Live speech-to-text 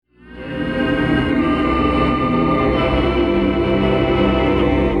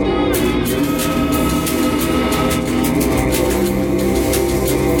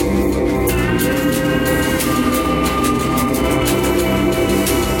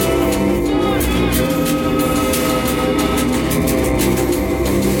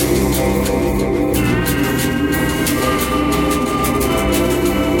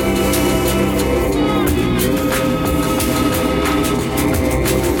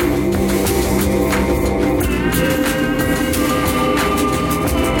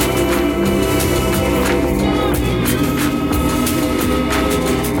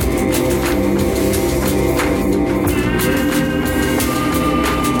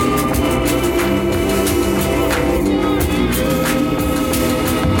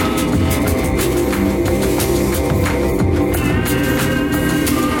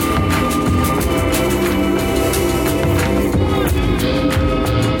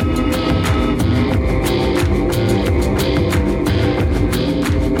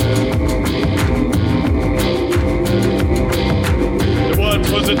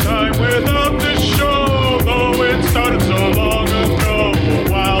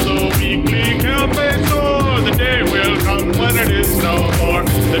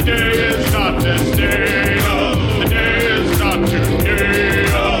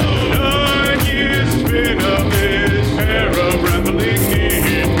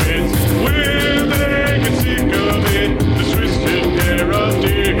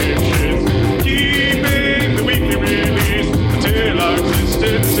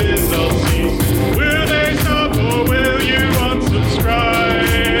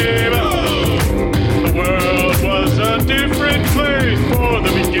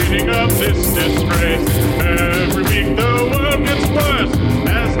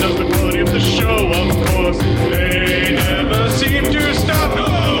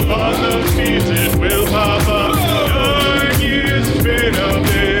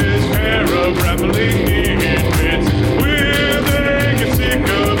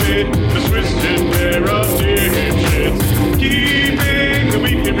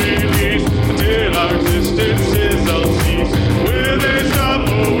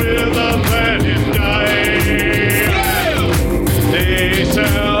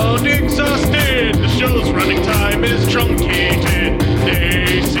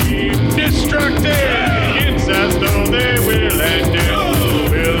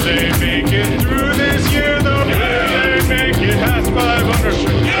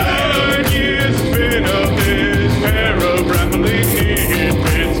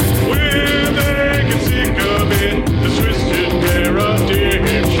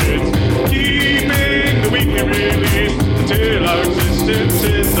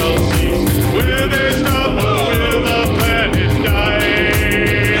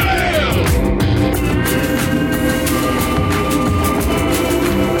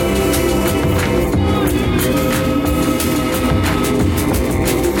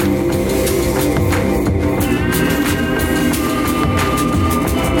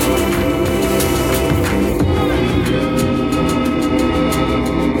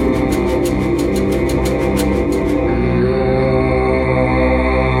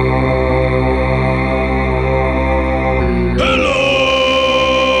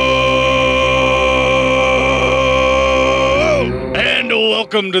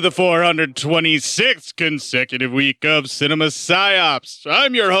Welcome to the 426th consecutive week of Cinema Psyops.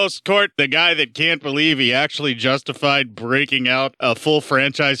 I'm your host, Court, the guy that can't believe he actually justified breaking out a full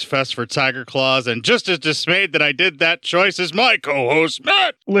franchise fest for Tiger Claws, and just as dismayed that I did that choice is my co-host,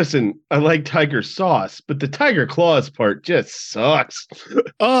 Matt. Listen, I like Tiger Sauce, but the Tiger Claws part just sucks.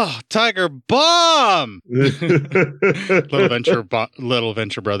 Oh, Tiger Bomb! Little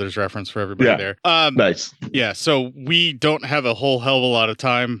Venture Brothers reference for everybody there. Nice. Yeah, so we don't have a whole hell of a lot of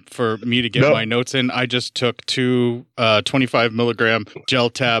time for me to get my notes in. I just took two 25 milligram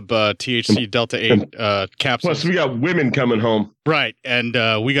gel tab THC Delta 8 capsules. Plus, we got women coming home. Right, and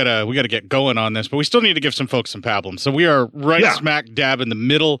we gotta get going on this, but we still need to give some folks some pablum. So we are smack dab in the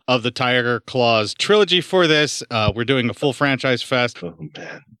middle of the Tiger Claws trilogy for this. We're doing a full franchise fest. Oh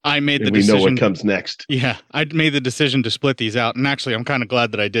man, I made the decision. We know what comes next. Yeah, I made the decision to split these out, and actually, I'm kind of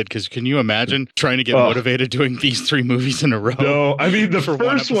glad that I did, because can you imagine trying to get motivated doing these three movies in a row? No, I mean the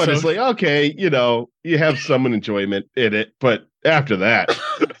first one is like, okay, you have some enjoyment in it, but after that.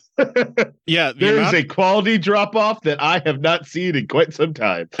 Yeah, there is a quality drop-off that I have not seen in quite some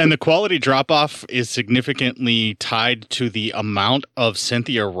time. And the quality drop-off is significantly tied to the amount of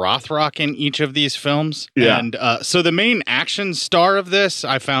Cynthia Rothrock in each of these films. Yeah. And so the main action star of this,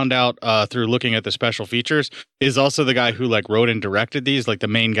 I found out through looking at the special features, is also the guy who wrote and directed these, the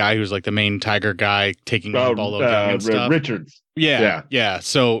main guy who's the main tiger guy taking on Bolo Gang and stuff. Richards. Yeah.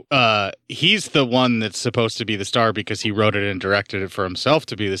 So he's the one that's supposed to be the star because he wrote it and directed it for himself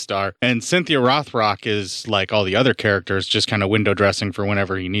to be the star. And Cynthia Rothrock is like all the other characters, just kind of window dressing for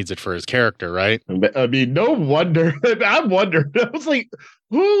whenever he needs it for his character, right? I mean, no wonder. I'm wondering. I was like,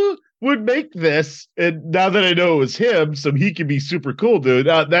 who would make this? And now that I know it was him, so he can be super cool, dude.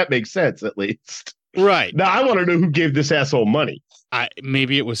 That makes sense, at least. Right. Now, I want to know who gave this asshole money.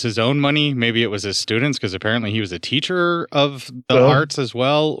 Maybe it was his own money. Maybe it was his students, because apparently he was a teacher of the arts as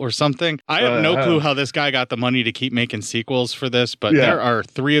well or something. I have no clue how this guy got the money to keep making sequels for this, but there are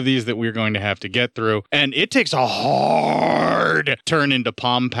three of these that we're going to have to get through. And it takes a hard turn into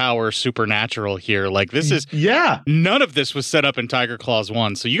Palm Power Supernatural here. This is... Yeah. None of this was set up in Tiger Claws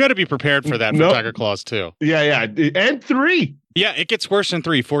 1, so you got to be prepared for that for Tiger Claws 2. Yeah. And 3. Yeah, it gets worse in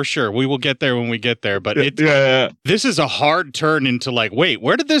 3 for sure. We will get there when we get there, but this is a hard turn into wait,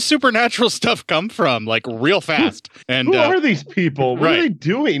 where did this supernatural stuff come from? Real fast. And who are these people? What are they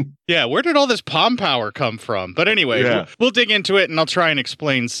doing? Yeah, where did all this palm power come from? But anyway, we'll dig into it, and I'll try and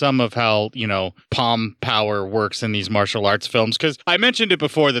explain some of how, palm power works in these martial arts films, because I mentioned it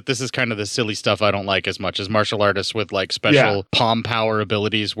before that this is kind of the silly stuff I don't like as much as martial artists with special palm power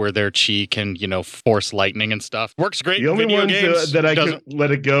abilities where their chi can, force lightning and stuff. Works great in video games. That I can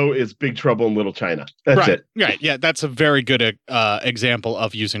let it go is Big Trouble in Little China. That's it. Right, yeah, that's a very good example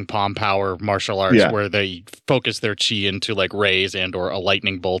of using palm power martial arts where they focus their chi into rays and or a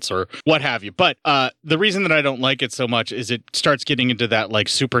lightning bolts or what have you. But the reason that I don't like it so much is it starts getting into that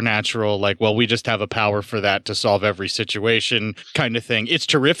supernatural, we just have a power for that to solve every situation kind of thing. It's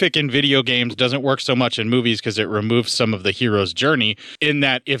terrific in video games, doesn't work so much in movies because it removes some of the hero's journey, in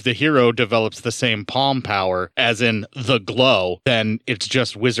that if the hero develops the same palm power as in The Glow, then it's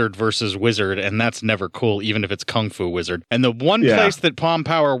just wizard versus wizard, and that's never cool, even if it's Kung Fu Wizard. And the one place that palm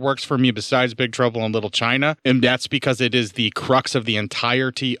power works for me besides Big Trouble in Little China, and that's because it is the crux of the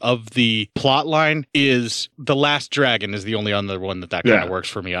entirety of the plot line, is The Last Dragon is the only other one that kind of works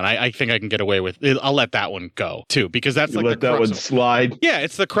for me on. I think I can get away with it. I'll let that one go, too, because that's let that one slide. Yeah,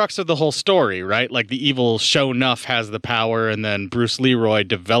 it's the crux of the whole story, right? The evil Sho'nuff has the power, and then Bruce Leroy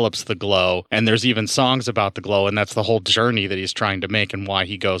develops the glow, and there's even songs about the glow, and that's the whole journey that he's trying to make and why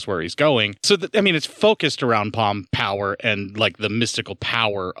he goes where he's going. So, it's focused around palm power and, the mystical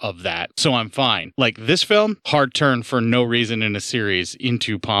power of that. So I'm fine. This film, hard turn for no reason in a series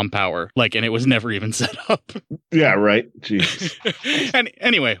into palm power. And it was never even set up. Yeah, right. Jesus. And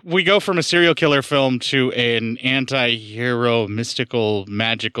anyway, we go from a serial killer film to an anti-hero, mystical,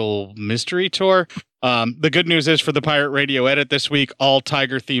 magical mystery tour. The good news is for the Pirate Radio edit this week, all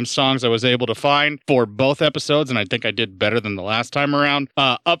Tiger-themed songs I was able to find for both episodes, and I think I did better than the last time around.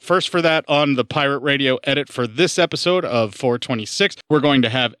 Up first for that on the Pirate Radio edit for this episode of 426, we're going to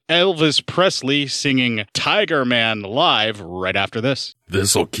have Elvis Presley singing Tiger Man live right after this.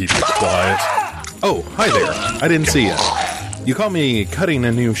 This'll keep it quiet. Oh, hi there. I didn't see you. You caught me cutting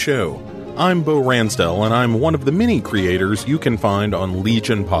a new show. I'm Bo Ransdell, and I'm one of the many creators you can find on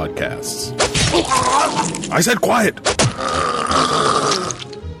Legion Podcasts. I said quiet!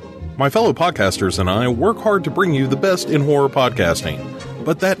 My fellow podcasters and I work hard to bring you the best in horror podcasting,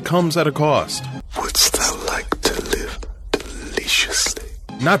 but that comes at a cost. What's that like to live deliciously?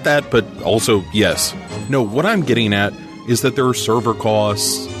 Not that, but also yes. No, what I'm getting at is that there are server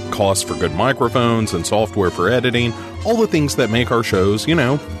costs for good microphones and software for editing, all the things that make our shows,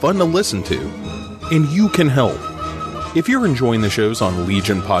 fun to listen to. And you can help. If you're enjoying the shows on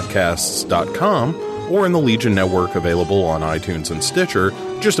legionpodcasts.com or in the Legion Network available on iTunes and Stitcher,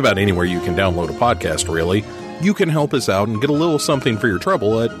 just about anywhere you can download a podcast, really, you can help us out and get a little something for your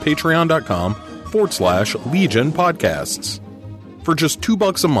trouble at patreon.com/Legion Podcasts. For just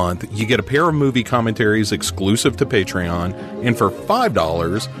 $2 a month, you get a pair of movie commentaries exclusive to Patreon, and for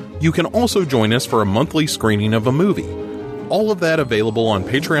 $5, you can also join us for a monthly screening of a movie. All of that available on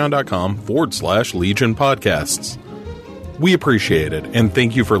patreon.com/Legion Podcasts. We appreciate it, and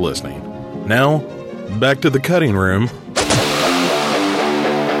thank you for listening. Now, back to the cutting room.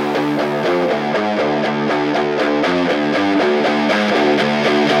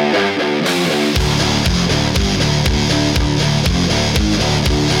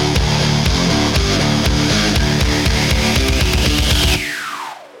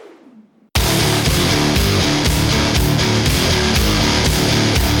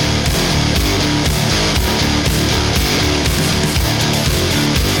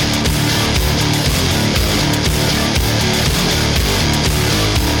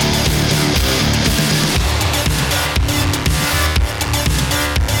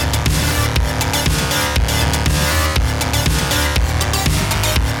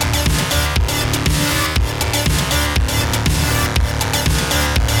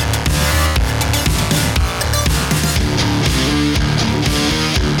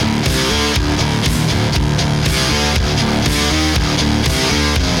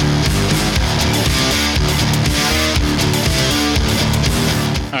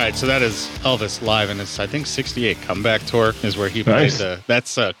 So that is Elvis live in his, I think, 68 comeback tour is where he played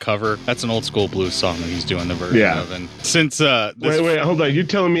that's a cover. That's an old school blues song that he's doing the version of. And since wait, hold on. You're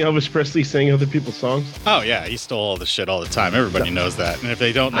telling me Elvis Presley sang other people's songs? Oh yeah, he stole all the shit all the time. Everybody knows that. And if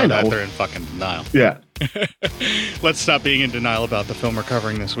they don't know that, they're in fucking denial. Yeah. Let's stop being in denial about the film we're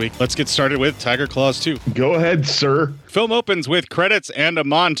covering this week. Let's get started with Tiger Claws 2. Go ahead, sir. Film opens with credits and a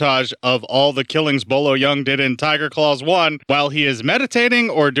montage of all the killings Bolo Young did in Tiger Claws 1 while he is meditating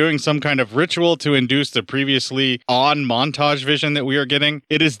or doing some kind of ritual to induce the previously on montage vision that we are getting.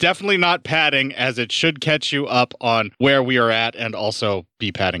 It is definitely not padding, as it should catch you up on where we are at and also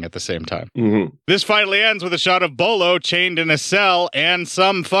be padding at the same time. Mm-hmm. This finally ends with a shot of Bolo chained in a cell and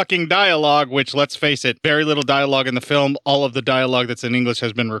some fucking dialogue, which, let's face it, very little dialogue in the film. All of the dialogue that's in English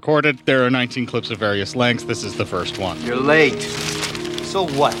has been recorded. There are 19 clips of various lengths. This is the first one. You're late. So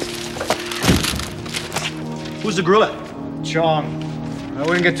what? Who's the gorilla? Chong. I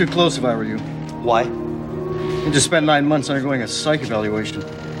wouldn't get too close if I were you. Why? He just spent 9 months undergoing a psych evaluation.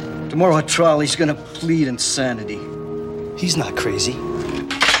 Tomorrow at trial, he's gonna plead insanity. He's not crazy.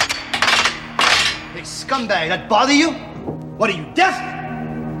 Hey, scumbag, that bother you? What are you, deaf?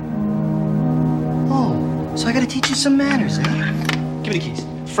 Oh, so I gotta teach you some manners, eh? Give me the keys.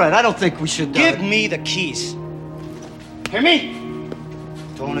 Fred, I don't think we should... Give me the keys. Hear me?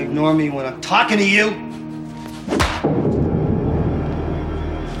 Don't ignore me when I'm talking to you.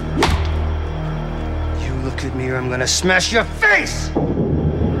 You look at me or I'm gonna smash your face!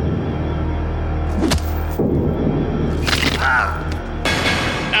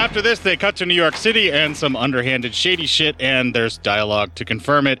 After this, they cut to New York City and some underhanded shady shit, and there's dialogue to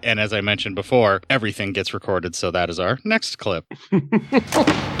confirm it. And as I mentioned before, everything gets recorded, so that is our next clip.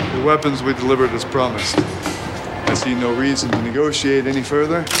 The weapons we delivered as promised. I see no reason to negotiate any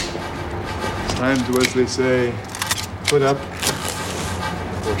further. It's time to, as they say, put up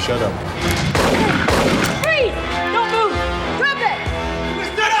or shut up. Freeze! Don't move! Drop it! We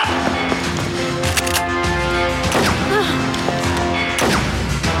stood up!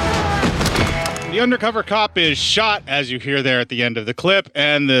 The undercover cop is shot, as you hear there at the end of the clip,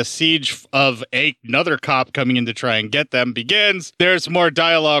 and the siege of another cop coming in to try and get them begins. There's more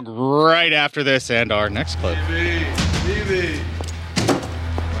dialogue right after this and our next clip. Stevie.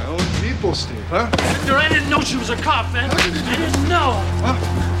 My own people, Steve, huh? Victor, I didn't know she was a cop, man. I didn't know. Huh?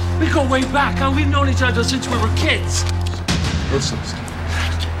 We go way back, huh? We've known each other since we were kids. Listen, Steve.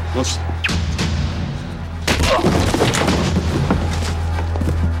 Listen.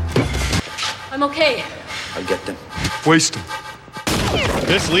 I'm okay. I'll get them. Waste them.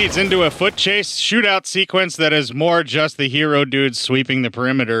 This leads into a foot chase shootout sequence that is more just the hero dude sweeping the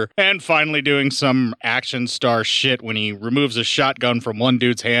perimeter and finally doing some action star shit when he removes a shotgun from one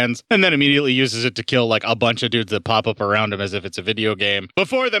dude's hands and then immediately uses it to kill like a bunch of dudes that pop up around him as if it's a video game.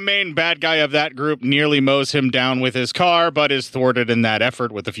 Before the main bad guy of that group nearly mows him down with his car, but is thwarted in that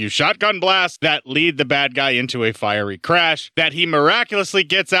effort with a few shotgun blasts that lead the bad guy into a fiery crash that he miraculously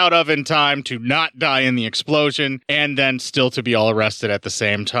gets out of in time to not die in the explosion and then still to be all arrested at the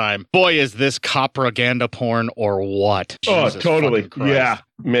same time. Boy, is this propaganda porn or what? Jesus, totally. Yeah.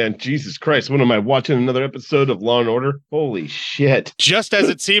 Man, Jesus Christ. When am I watching another episode of Law & Order? Holy shit. Just as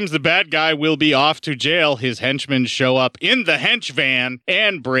it seems the bad guy will be off to jail, his henchmen show up in the hench van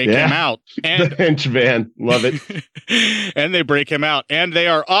and break him out. And the hench van. Love it. And they break him out. And they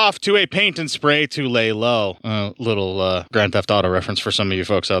are off to a paint and spray to lay low. Little Grand Theft Auto reference for some of you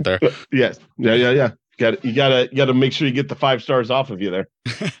folks out there. Yes. Yeah. You gotta make sure you get the 5 stars off of you there.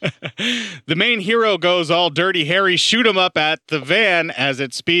 The main hero goes all Dirty Harry shoot 'em up at the van as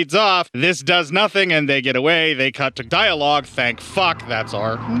it speeds off. This does nothing and they get away. They cut to dialogue. Thank fuck. That's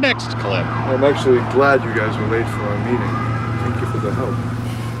our next clip. I'm actually glad you guys were late for our meeting. Thank you for the help.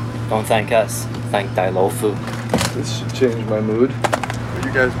 Don't thank us. Thank Dai Lo Fu. This should change my mood. But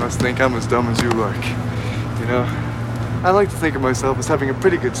you guys must think I'm as dumb as you look. You know, I like to think of myself as having a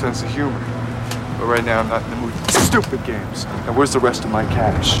pretty good sense of humor. But right now, I'm not in the mood for stupid games. And where's the rest of my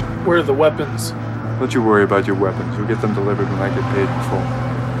cash? Where are the weapons? Don't you worry about your weapons. You'll get them delivered when I get paid in full.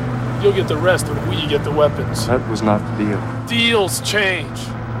 You'll get the rest when we get the weapons. That was not the deal. Deals change.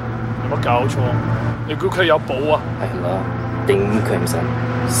 有冇搞錯？你估佢有寶啊？係啦，頂佢唔順，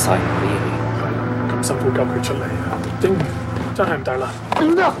犀利。咁辛苦救佢出嚟啊！頂，真係唔得啦。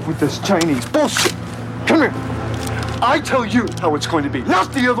Enough with this Chinese bullshit. Come here. I tell you how it's going to be,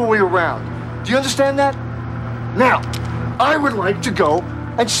 not the other way around. Do you understand that? Now, I would like to go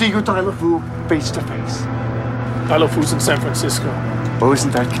and see your Dai Lo Fu face to face. Dai Lo Fu's in San Francisco. Oh,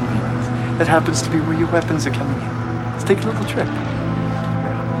 isn't that convenient? That happens to be where your weapons are coming in. Let's take a little trip.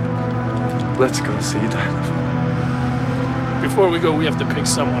 Let's go see Dai Lo Fu. Before we go, we have to pick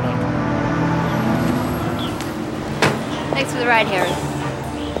someone up. Thanks for the ride, Harry.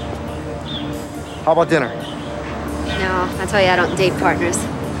 How about dinner? No, I tell you, I don't date partners.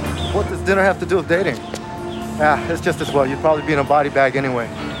 What does dinner have to do with dating? Yeah, it's just as well. You'd probably be in a body bag anyway.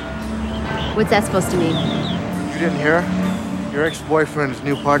 What's that supposed to mean? You didn't hear? Your ex-boyfriend's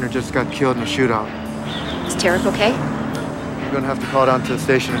new partner just got killed in a shootout. Is Tarek okay? You're gonna have to call down to the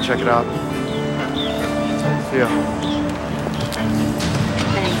station and check it out. See ya.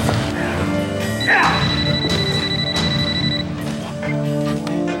 Thanks.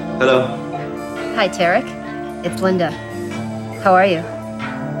 Hello. Hi, Tarek. It's Linda. How are you?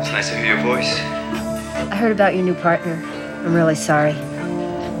 It's nice to hear your voice. I heard about your new partner. I'm really sorry.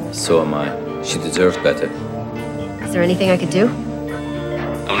 So am I. She deserves better. Is there anything I could do?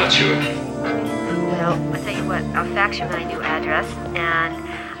 I'm not sure. Well, I'll tell you what. I'll fax you my new address, and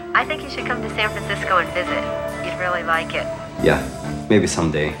I think you should come to San Francisco and visit. You'd really like it. Yeah, maybe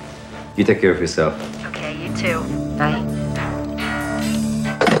someday. You take care of yourself. Okay, you too. Bye.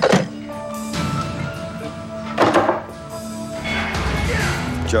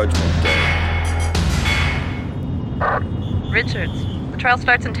 Judgment Day. Richards, the trial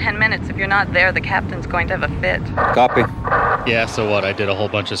starts in 10 minutes. If you're not there, the captain's going to have a fit. Copy. Yeah, so what? I did a whole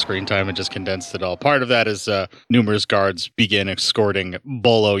bunch of screen time and just condensed it all. Part of that is numerous guards begin escorting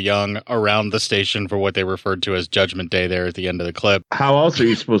Bolo Young around the station for what they referred to as Judgment Day there at the end of the clip. How else are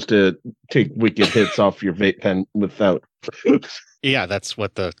you supposed to take wicked hits off your vape pen without... Yeah, that's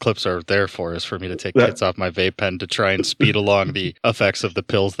what the clips are there for, is for me to take hits off my vape pen to try and speed along the effects of the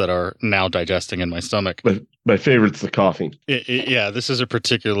pills that are now digesting in my stomach. But my favorite's the coffee. Yeah, this is a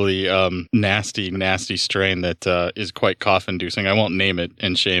particularly nasty strain that is quite cough-inducing. I won't name it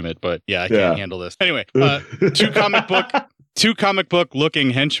and shame it, but yeah, I can't handle this. Anyway, two comic book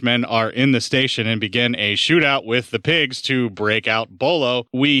looking henchmen are in the station and begin a shootout with the pigs to break out Bolo.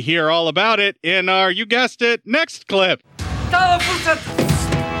 We hear all about it in our, you guessed it, next clip. Dai Lo Fu said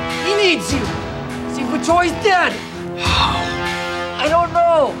he needs you. Secret Choi's dead. I don't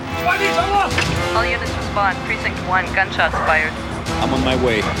know. I need to look. All units respond. Precinct 1, gunshots fired. I'm on my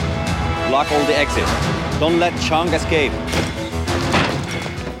way. Block all the exits. Don't let Chang escape.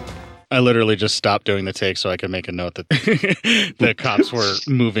 I literally just stopped doing the take so I could make a note that the cops were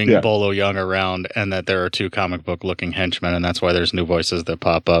moving Bolo Young around and that there are two comic book looking henchmen, and that's why there's new voices that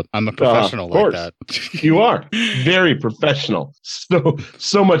pop up. I'm a professional like that. You are very professional.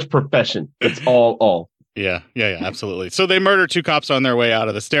 So much profession. It's all. Yeah, absolutely. So they murder 2 cops on their way out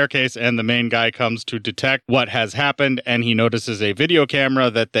of the staircase, and the main guy comes to detect what has happened, and he notices a video camera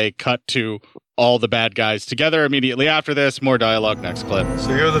that they cut to all the bad guys together immediately after this. More dialogue next clip.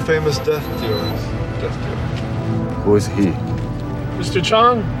 So you're the famous death dealer. Who is he? Mr.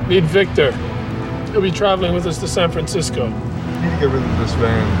 Chong, meet Victor. He'll be traveling with us to San Francisco. You need to get rid of this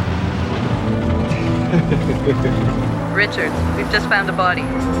van. Richards, we've just found a body.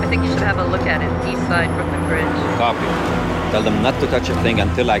 I think you should have a look at it. East side, Brooklyn Bridge. Copy. Tell them not to touch a thing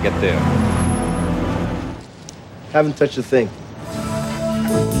until I get there. Haven't touched a thing.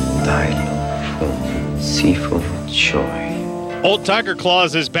 Seafood choy. Old Tiger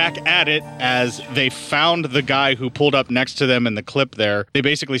Claws is back at it as they found the guy who pulled up next to them in the clip there. They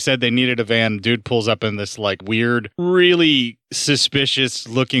basically said they needed a van. Dude pulls up in this like weird, really suspicious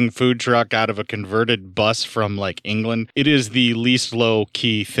looking food truck out of a converted bus from like England. It is the least low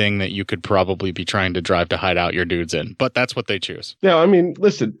key thing that you could probably be trying to drive to hide out your dudes in, but that's what they choose. Yeah, I mean,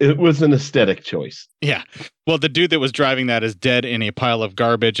 listen, it was an aesthetic choice. Yeah. Well, the dude that was driving that is dead in a pile of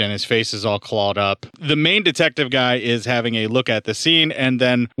garbage and his face is all clawed up. The main detective guy is having a look at the scene and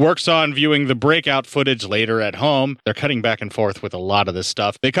then works on viewing the breakout footage later at home. They're cutting back and forth with a lot of this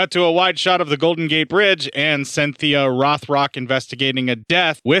stuff. They cut to a wide shot of the Golden Gate Bridge and Cynthia Rothrock investigating a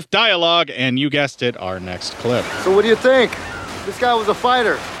death with dialogue, and you guessed it, our next clip. So what do you think? This guy was a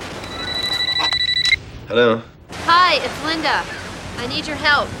fighter. Hello. Hi, it's Linda. I need your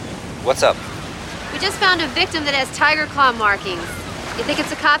help. What's up? We just found a victim that has tiger claw markings. You think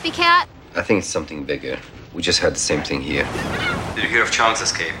it's a copycat? I think it's something bigger. We just had the same thing here. Did you hear of Chong's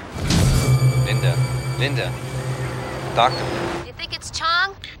escape? Linda. Talk to me. You think it's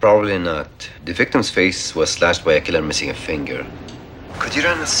Chong? Probably not. The victim's face was slashed by a killer missing a finger. Could you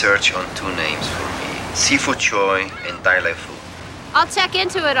run a search on 2 names for me? Seafood Choi and Dai Lai Fu. I'll check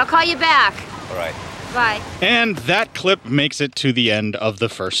into it. I'll call you back. All right. Bye. And that clip makes it to the end of the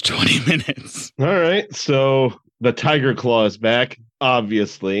first 20 minutes. All right. So the Tiger Claw is back,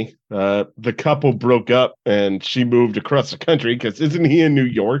 obviously. The couple broke up and she moved across the country because isn't he in New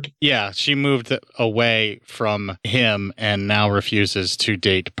York? Yeah, she moved away from him and now refuses to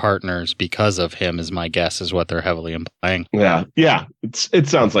date partners because of him, is my guess, is what they're heavily implying. Yeah, it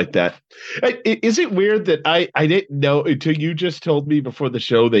sounds like that. Is it weird that I didn't know until you just told me before the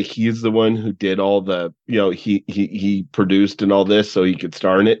show that he's the one who did all the, he produced and all this so he could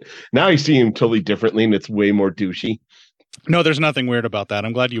star in it? Now I see him totally differently and it's way more douchey. No, there's nothing weird about that.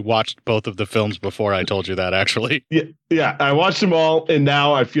 I'm glad you watched both of the films before I told you that, actually. Yeah, I watched them all, and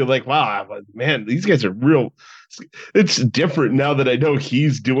now I feel like, wow, man, these guys are real. It's different now that I know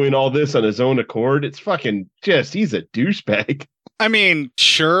he's doing all this on his own accord. It's fucking he's a douchebag. I mean,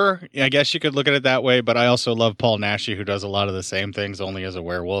 sure, I guess you could look at it that way, but I also love Paul Naschy, who does a lot of the same things, only as a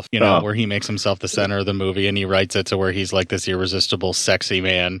werewolf, where he makes himself the center of the movie, and he writes it to where he's like this irresistible, sexy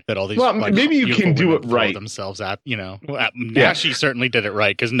man that all these maybe you can do it right. Themselves at, Naschy certainly did it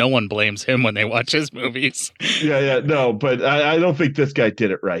right, because no one blames him when they watch his movies. No, but I don't think this guy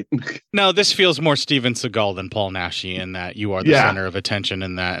did it right. No, this feels more Steven Seagal than Paul Naschy in that you are the center of attention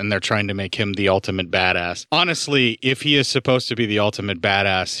in that, and they're trying to make him the ultimate badass. Honestly, if he is supposed to be the ultimate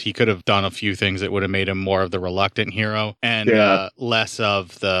badass, he could have done a few things that would have made him more of the reluctant hero and less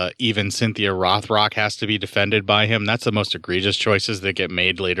of the even Cynthia Rothrock has to be defended by him. That's the most egregious choices that get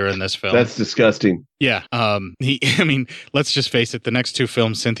made later in this film. That's disgusting. Yeah. Let's just face it. The next 2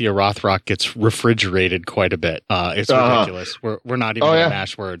 films, Cynthia Rothrock gets refrigerated quite a bit. It's ridiculous. We're not even going to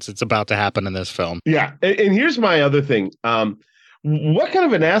mash words. It's about to happen in this film. Yeah. And here's my other thing. What kind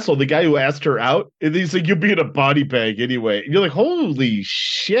of an asshole, the guy who asked her out? And he's like, you'll be in a body bag anyway. And you're like, holy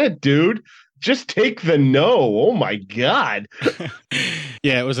shit, dude. Just take the no. Oh, my God.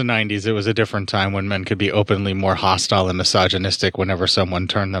 Yeah, it was the 90s. It was a different time when men could be openly more hostile and misogynistic whenever someone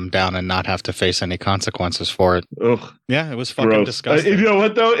turned them down and not have to face any consequences for it. Ugh. Yeah, it was fucking disgusting. You know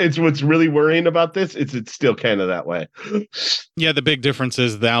what, though? It's what's really worrying about this. It's still kind of that way. Yeah, the big difference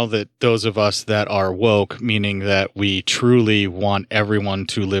is now that those of us that are woke, meaning that we truly want everyone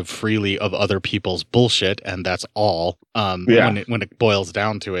to live freely of other people's bullshit, and that's all. When it boils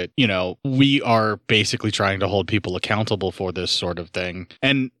down to it, we are basically trying to hold people accountable for this sort of thing.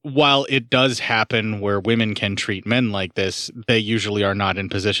 And while it does happen where women can treat men like this, they usually are not in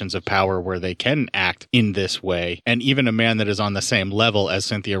positions of power where they can act in this way. And even a man that is on the same level as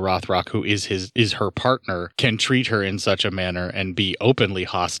Cynthia Rothrock, who is her partner, can treat her in such a manner and be openly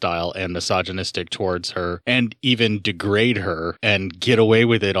hostile and misogynistic towards her and even degrade her and get away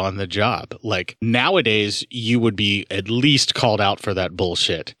with it on the job. Like nowadays, you would be at least called out for that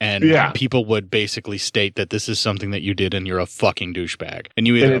bullshit. And people would basically state that this is something that you did and you're a fucking douchebag. And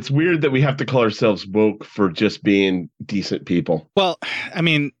it's weird that we have to call ourselves woke for just being decent people. Well, I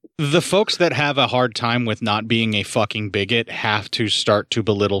mean, the folks that have a hard time with not being a fucking bigot have to start to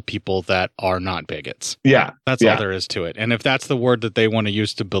belittle people that are not bigots. Yeah. That's all there is to it. And if that's the word that they want to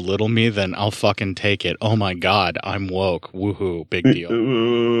use to belittle me, then I'll fucking take it. Oh my God, I'm woke. Woohoo. Big deal.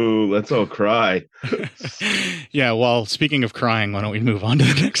 Ooh, let's all cry. Yeah, well, speaking of crying, why don't we move on to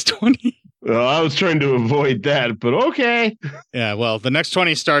the next 20? Well, I was trying to avoid that, but okay. Yeah, well, the next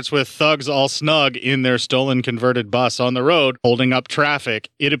 20 starts with thugs all snug in their stolen converted bus on the road, holding up traffic.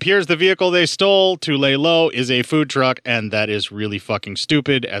 It appears the vehicle they stole to lay low is a food truck, and that is really fucking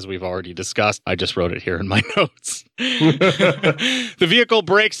stupid, as we've already discussed. I just wrote it here in my notes. The vehicle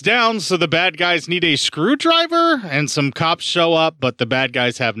breaks down, so the bad guys need a screwdriver, and some cops show up, but the bad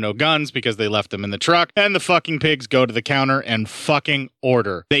guys have no guns because they left them in the truck, and the fucking pigs go to the counter and fucking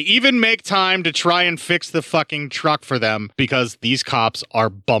order. They even make time to try and fix the fucking truck for them because these cops are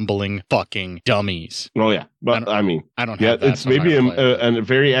bumbling fucking dummies. Oh yeah, but I mean, I don't have that. It's maybe a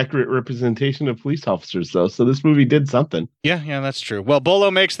very accurate representation of police officers though. So this movie did something. Yeah, that's true. Well,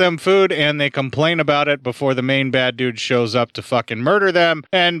 Bolo makes them food and they complain about it before the main bad dude shows up to fucking murder them.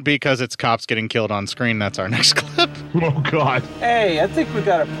 And because it's cops getting killed on screen, that's our next clip. Oh God. Hey, I think we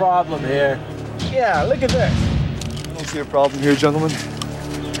got a problem here. Yeah, look at this. I don't see a problem here, gentlemen.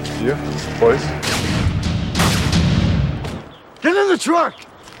 You, boys? Get in the truck!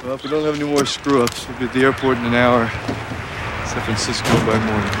 Well, if we don't have any more screw-ups, we'll be at the airport in an hour. San Francisco by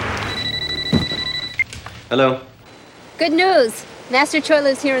morning. Hello. Good news. Master Choi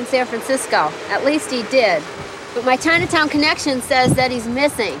lives here in San Francisco. At least he did. But my Chinatown connection says that he's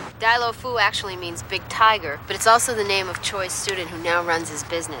missing. Dai Lo Fu actually means big tiger, but it's also the name of Choi's student who now runs his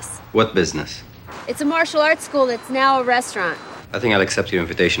business. What business? It's a martial arts school that's now a restaurant. I think I'll accept your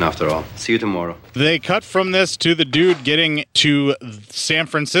invitation after all. See you tomorrow. They cut from this to the dude getting to San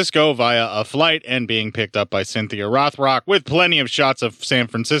Francisco via a flight and being picked up by Cynthia Rothrock with plenty of shots of San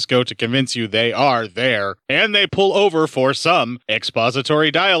Francisco to convince you they are there. And they pull over for some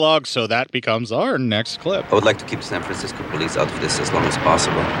expository dialogue, so that becomes our next clip. I would like to keep the San Francisco police out of this as long as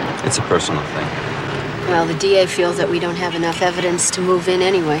possible. It's a personal thing. Well, the DA feels that we don't have enough evidence to move in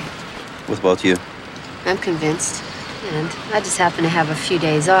anyway. What about you? I'm convinced. And I just happen to have a few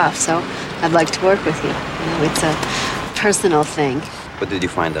days off, so I'd like to work with you. It's a personal thing. What did you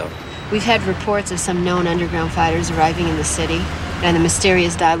find out? We've had reports of some known underground fighters arriving in the city, and the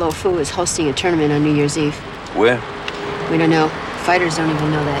mysterious Dai Lo Fu is hosting a tournament on New Year's Eve. Where? We don't know. Fighters don't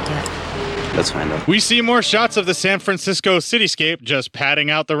even know that yet. Let's find out. We see more shots of the San Francisco cityscape just padding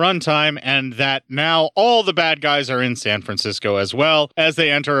out the runtime, and that now all the bad guys are in San Francisco as well as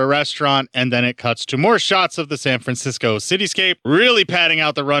they enter a restaurant, and then it cuts to more shots of the San Francisco cityscape, really padding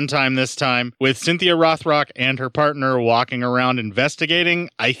out the runtime this time, with Cynthia Rothrock and her partner walking around investigating.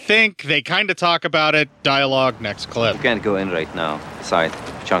 I think they kind of talk about it. Dialogue, next clip. You can't go in right now. Besides,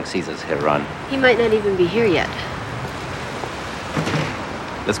 Chunk sees us here run. He might not even be here yet.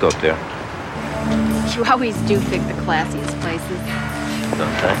 Let's go up there. You always do pick the classiest places. Don't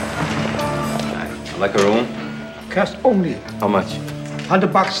I? Like a room? Cash only. How much?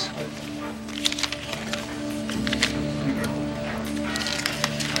 $100.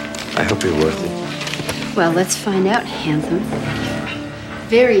 I hope you're worth it. Well, let's find out, handsome.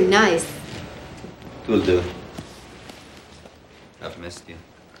 Very nice. Will do. I've missed you.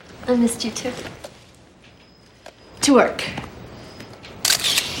 I missed you too. To work.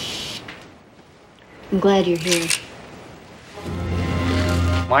 I'm glad you're here.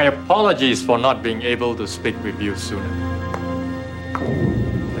 My apologies for not being able to speak with you sooner.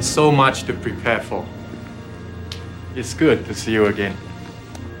 There's so much to prepare for. It's good to see you again.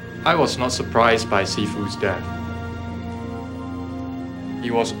 I was not surprised by Sifu's death.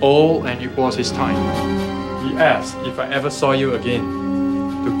 He was old and it was his time. He asked if I ever saw you again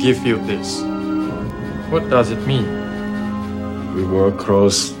to give you this. What does it mean? We were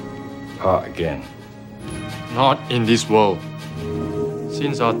close again. Not in this world.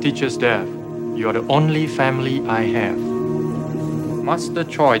 Since our teacher's death, you are the only family I have. Master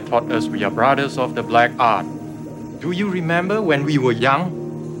Choi taught us we are brothers of the black art. Do you remember when we were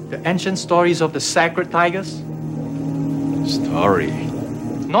young? The ancient stories of the sacred tigers? Story?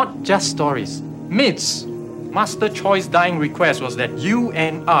 Not just stories, myths. Master Choi's dying request was that you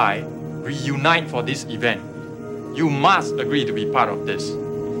and I reunite for this event. You must agree to be part of this.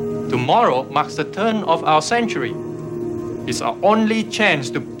 Tomorrow marks the turn of our century. It's our only chance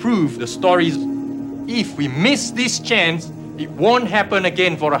to prove the stories. If we miss this chance, it won't happen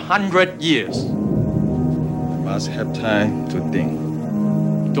again for 100 years. must have time to think.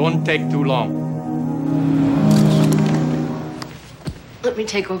 Don't take too long. Let me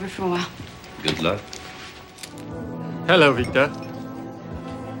take over for a while. Good luck. Hello, Victor.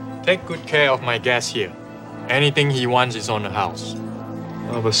 Take good care of my guest here. Anything he wants is on the house.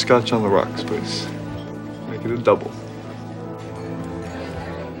 I'll have a scotch on the rocks, please. Make it a double.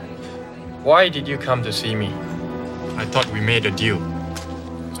 Why did you come to see me? I thought we made a deal.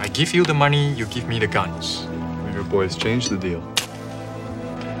 I give you the money, you give me the guns. Your boys changed the deal.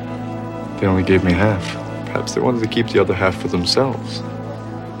 They only gave me half. Perhaps they wanted to keep the other half for themselves.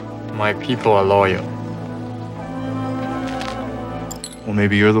 My people are loyal. Well,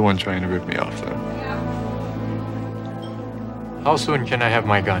 maybe you're the one trying to rip me off then. How soon can I have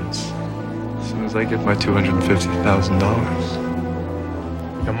my guns? As soon as I get my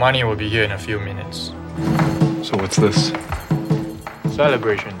 $250,000. Your money will be here in a few minutes. So what's this?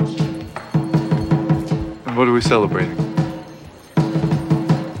 Celebrations. And what are we celebrating?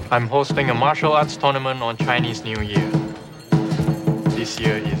 I'm hosting a martial arts tournament on Chinese New Year. This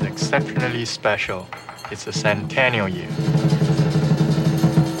year is exceptionally special. It's a centennial year.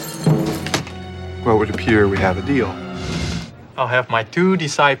 Well, it would appear we have a deal. I'll have my 2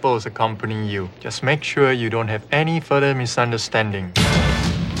 disciples accompany you. Just make sure you don't have any further misunderstanding.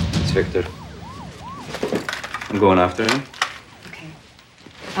 It's Victor. I'm going after him.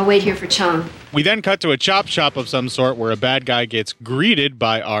 I'll wait here for Chong. We then cut to a chop shop of some sort where a bad guy gets greeted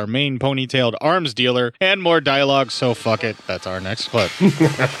by our main ponytailed arms dealer and more dialogue, so fuck it. That's our next clip.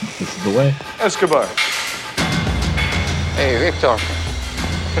 This is the way. Escobar. Hey, Victor.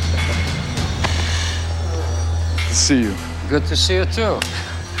 Good to see you. Good to see you, too.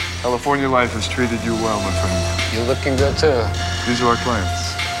 California life has treated you well, my friend. You're looking good, too. These are our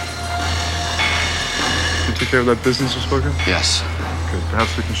clients. You took care of that business you spoke of? Yes. Good.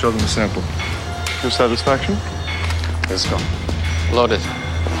 Perhaps we can show them a sample. Your satisfaction? Let's go. Load it.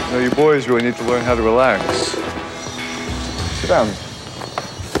 You know, you boys really need to learn how to relax. Sit down.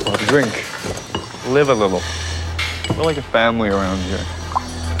 We'll have a drink. Live a little. We're like a family around here.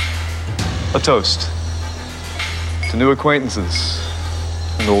 A toast to new acquaintances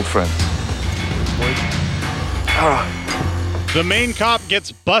and old friends. The main cop gets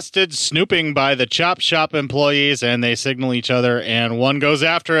busted snooping by the chop shop employees, and they signal each other, and one goes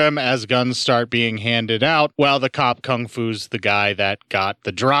after him as guns start being handed out, while the cop kung fu's the guy that got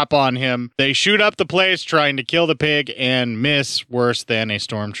the drop on him. They shoot up the place trying to kill the pig and miss worse than a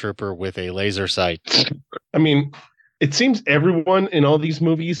stormtrooper with a laser sight. I mean, it seems everyone in all these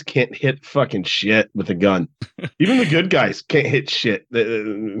movies can't hit fucking shit with a gun. Even the good guys can't hit shit.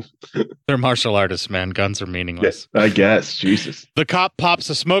 They're martial artists, man. Guns are meaningless. I guess. Jesus. The cop pops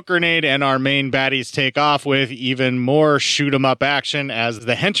a smoke grenade, and our main baddies take off with even more shoot-'em-up action as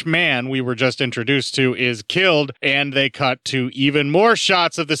the henchman we were just introduced to is killed, and they cut to even more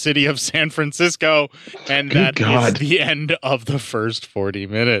shots of the city of San Francisco, and that is the end of the first 40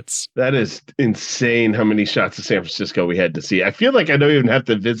 minutes. That is insane how many shots of San Francisco we had to see. I feel like I don't even have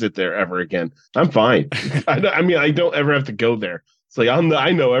to visit there ever again. I'm fine. I mean, I don't ever have to go there. It's like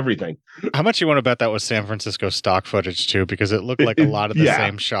I know everything. How much you want to bet that was San Francisco stock footage too? Because it looked like a lot of the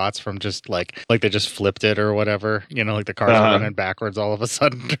same shots from just like they just flipped it or whatever. You know, like the cars are running backwards all of a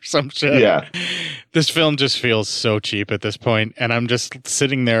sudden or some shit. Yeah. This film just feels so cheap at this point, and I'm just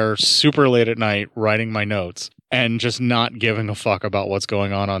sitting there super late at night writing my notes and just not giving a fuck about what's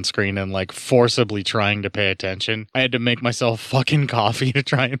going on screen and like forcibly trying to pay attention. I had to make myself fucking coffee to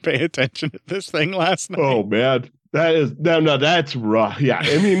try and pay attention to this thing last night. Oh man. That is no, that's rough. Yeah.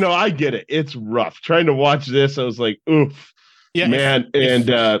 I mean, no, I get it. It's rough. Trying to watch this, I was like, oof. Yeah, man.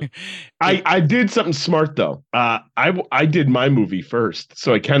 I did something smart though. I did my movie first.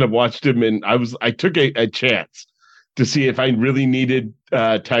 So I kind of watched him and I took a chance to see if I really needed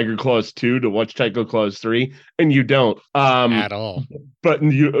Tiger Claws 2 to watch Tiger Claws 3, and you don't at all. But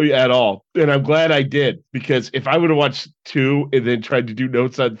you at all, and I'm glad I did, because if I would have watched 2 and then tried to do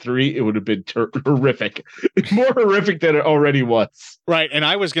notes on 3, it would have been horrific, more horrific than it already was. Right, and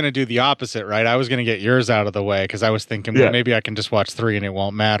I was going to do the opposite. Right, I was going to get yours out of the way because I was thinking, well, maybe I can just watch 3 and it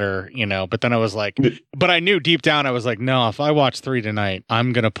won't matter, you know. But then I was like, but I knew deep down I was like, no, if I watch 3 tonight,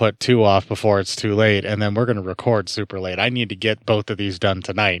 I'm going to put 2 off before it's too late, and then we're going to record super late. I need to get both of these done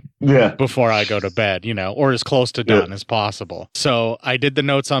tonight. Yeah. Before I go to bed, you know, or as close to done as possible. So I did the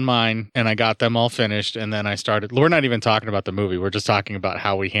notes on mine and I got them all finished, and then I started. We're not even talking about the movie. We're just talking about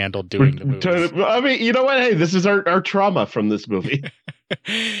how we handled doing the movie. I mean, you know what? Hey, this is our trauma from this movie.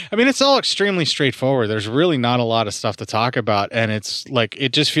 I mean, it's all extremely straightforward. There's really not a lot of stuff to talk about. And it's like,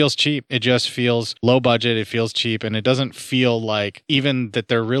 it just feels cheap. It just feels low budget. It feels cheap. And it doesn't feel like even that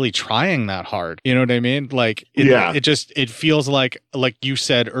they're really trying that hard. You know what I mean? Like, it feels like you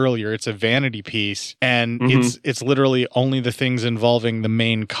said earlier, it's a vanity piece. And it's literally only the things involving the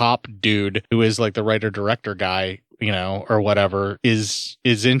main cop dude who is like the writer-director guy, you know, or whatever, is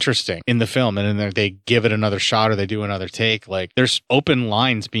interesting in the film. And then they give it another shot or they do another take. Like, there's open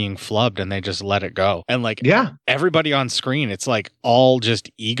lines being flubbed and they just let it go. And like, everybody on screen, it's like all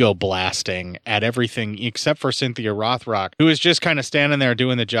just ego blasting at everything except for Cynthia Rothrock, who is just kind of standing there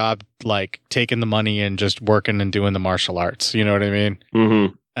doing the job, like taking the money and just working and doing the martial arts. You know what I mean?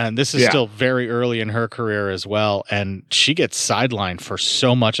 Mm-hmm. And this is still very early in her career as well. And she gets sidelined for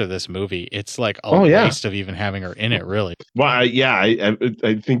so much of this movie. It's like a waste of even having her in it, really. Well,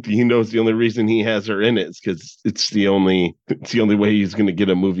 I think he knows the only reason he has her in it is because it's the only way he's going to get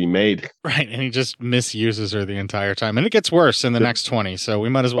a movie made. Right. And he just misuses her the entire time. And it gets worse in the next 20. So we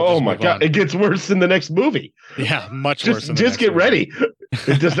might as well Oh, my God. It gets worse in the next movie. Yeah, much worse. Just get ready.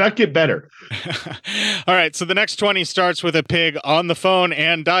 It does not get better. All right. So the next 20 starts with a pig on the phone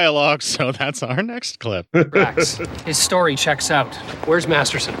and dialogue. So that's our next clip. Rax, his story checks out. Where's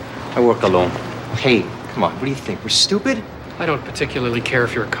Masterson? I work alone. Hey, come on. What do you think? We're stupid? I don't particularly care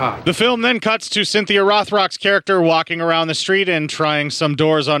if you're a cop. The film then cuts to Cynthia Rothrock's character walking around the street and trying some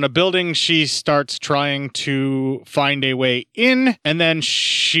doors on a building. She starts trying to find a way in, and then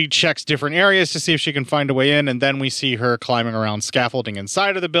she checks different areas to see if she can find a way in, and then we see her climbing around scaffolding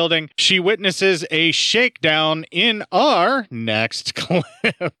inside of the building. She witnesses a shakedown in our next clip.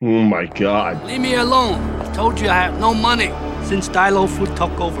 Oh my God. Leave me alone. I told you I have no money. Since Dai-Lo Food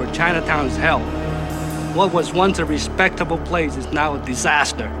took over, Chinatown is hell. What was once a respectable place is now a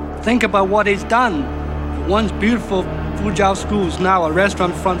disaster. Think about what he's done. The once beautiful Fuzhou School is now a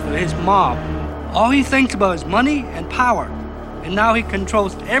restaurant front for his mob. All he thinks about is money and power. And now he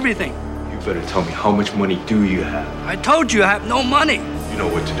controls everything. You better tell me, how much money do you have? I told you I have no money. You know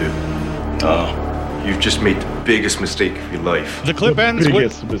what to do. You've just made the biggest mistake of your life. The clip ends with...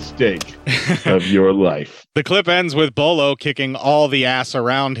 biggest mistake of your life. The clip ends with Bolo kicking all the ass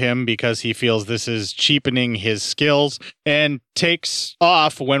around him because he feels this is cheapening his skills, and takes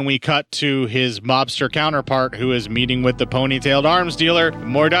off when we cut to his mobster counterpart who is meeting with the ponytailed arms dealer.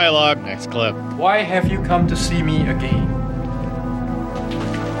 More dialogue. Next clip. Why have you come to see me again?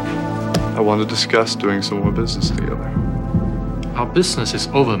 I want to discuss doing some more business together. Our business is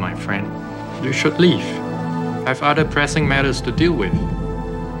over, my friend. You should leave. I have other pressing matters to deal with.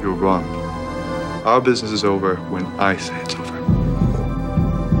 You're wrong. Our business is over when I say it's over.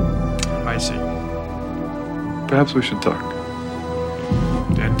 I see. Perhaps we should talk.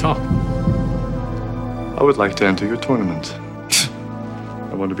 Then talk. I would like to enter your tournament.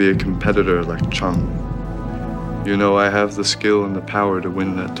 I want to be a competitor like Chung. You know I have the skill and the power to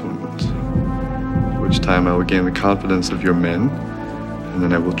win that tournament. At which time I will gain the confidence of your men, and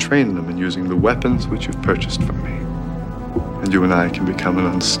then I will train them in using the weapons which you've purchased from me. And you and I can become an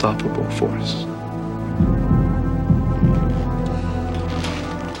unstoppable force.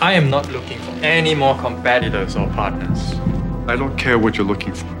 I am not looking for any more competitors or partners. I don't care what you're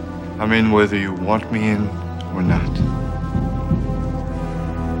looking for. I mean whether you want me in or not.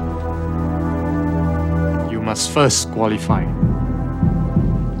 You must first qualify.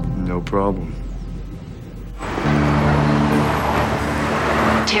 No problem.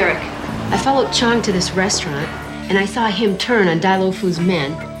 Tarek, I followed Chang to this restaurant, and I saw him turn on Dai-Lo Fu's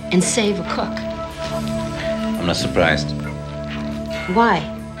men and save a cook. I'm not surprised. Why?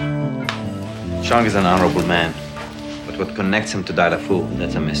 Chang is an honorable man, but what connects him to Dai-Lo Fu,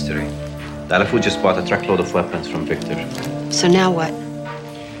 that's a mystery. Dai-Lo Fu just bought a truckload of weapons from Victor. So now what?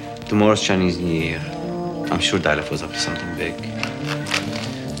 Tomorrow's Chinese New Year. I'm sure Dai-Lo Fu's up to something big.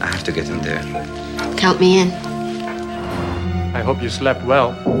 I have to get in there. Count me in. I hope you slept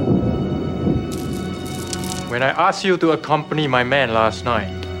well. When I asked you to accompany my man last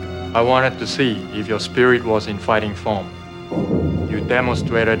night, I wanted to see if your spirit was in fighting form. You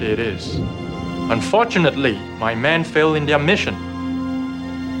demonstrated it is. Unfortunately, my men failed in their mission.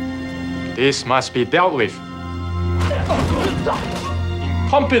 This must be dealt with.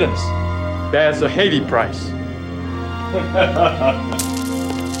 Incompetence bears a heavy price.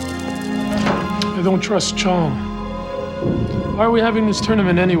 I don't trust Chong. Why are we having this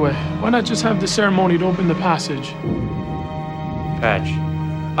tournament anyway? Why not just have the ceremony to open the passage? Patch,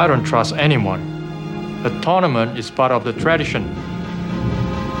 I don't trust anyone. The tournament is part of the tradition.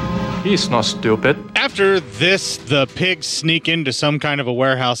 He's not stupid. After this, the pigs sneak into some kind of a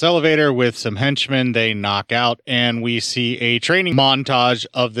warehouse elevator with some henchmen they knock out, and we see a training montage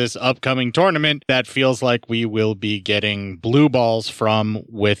of this upcoming tournament that feels like we will be getting blue balls from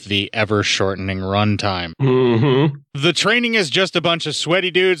with the ever-shortening runtime. Mm-hmm. The training is just a bunch of sweaty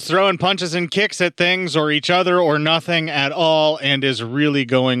dudes throwing punches and kicks at things or each other or nothing at all, and is really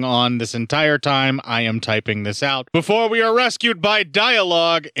going on this entire time I am typing this out before we are rescued by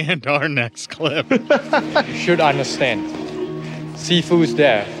dialogue and our next clip. You should understand, Sifu's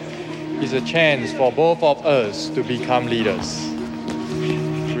death is a chance for both of us to become leaders.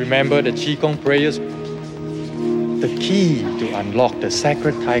 Remember the Qigong prayers? The key to unlock the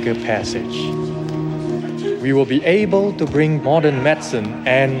Sacred Tiger Passage. We will be able to bring modern medicine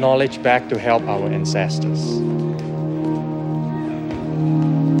and knowledge back to help our ancestors.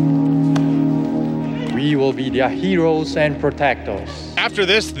 We will be their heroes and protectors. After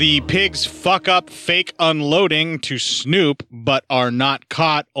this, the pigs fuck up fake unloading to Snoop, but are not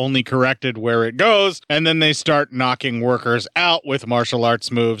caught, only corrected where it goes, and then they start knocking workers out with martial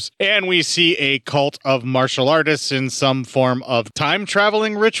arts moves, and we see a cult of martial artists in some form of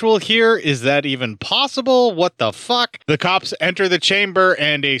time-traveling ritual here. Is that even possible? What the fuck? The cops enter the chamber,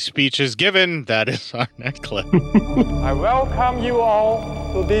 and a speech is given. That is our next clip. I welcome you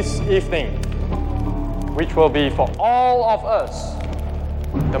all to this evening, which will be for all of us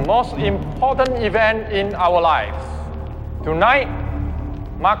the most important event in our lives. Tonight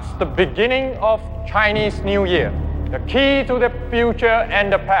marks the beginning of Chinese New Year, the key to the future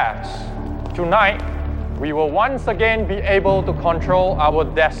and the past. Tonight, we will once again be able to control our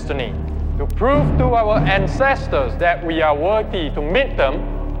destiny. To prove to our ancestors that we are worthy to meet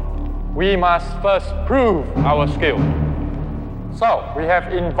them, we must first prove our skill. So, we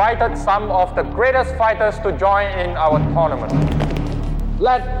have invited some of the greatest fighters to join in our tournament.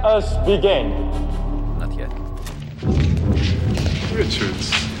 Let us begin. Not yet.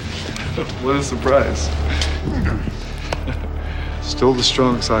 Richards. What a surprise. Still the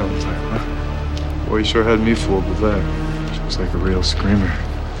strong silent type, huh? Boy, you sure had me fooled with that. She was like a real screamer.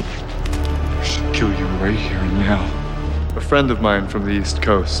 I should kill you right here and now. A friend of mine from the East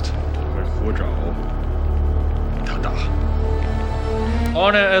Coast.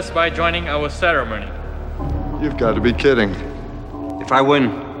 Honor us by joining our ceremony. You've got to be kidding. If I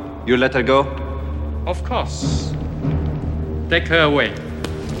win, you let her go? Of course. Take her away.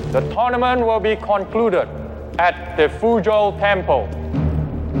 The tournament will be concluded at the Fuzhou Temple.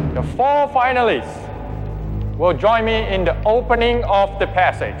 The 4 finalists will join me in the opening of the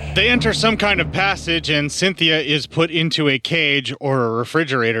passage. They enter some kind of passage, and Cynthia is put into a cage, or a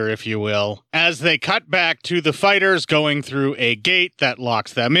refrigerator, if you will, as they cut back to the fighters going through a gate that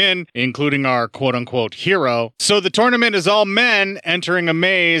locks them in, including our quote-unquote hero. So the tournament is all men entering a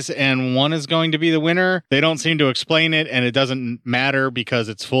maze, and one is going to be the winner. They don't seem to explain it, and it doesn't matter because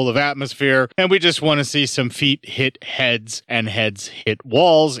it's full of atmosphere, and we just want to see some feet hit heads, and heads hit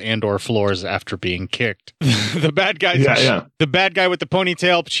walls and or floors after being kicked. The bad guy, the bad guy with the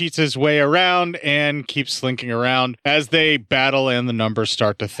ponytail cheats his way around and keeps slinking around as they battle and the numbers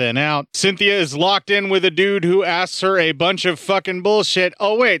start to thin out. Cynthia is locked in with a dude who asks her a bunch of fucking bullshit.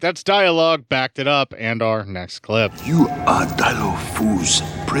 Oh wait, that's dialogue. Backed it up. And our next clip. You are Dai Fu's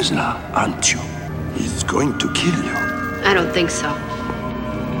prisoner, aren't you? He's going to kill you. I don't think so.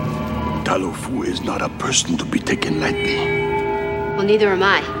 Dai Fu is not a person to be taken lightly. Well, neither am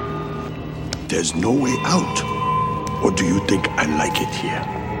I. There's no way out. Or do you think I like it here?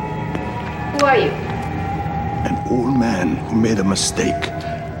 Who are you? An old man who made a mistake.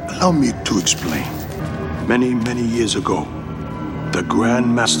 Allow me to explain. Many, many years ago, the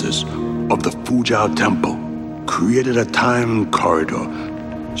Grand Masters of the Fuzhou Temple created a time corridor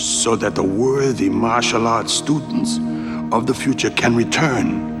so that the worthy martial arts students of the future can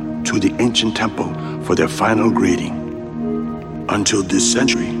return to the ancient temple for their final grading. Until this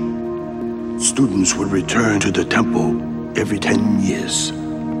century, students would return to the temple every 10 years.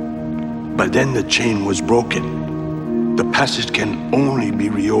 But then the chain was broken. The passage can only be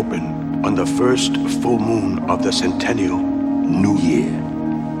reopened on the first full moon of the centennial New Year.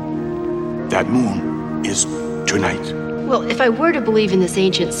 That moon is tonight. Well, if I were to believe in this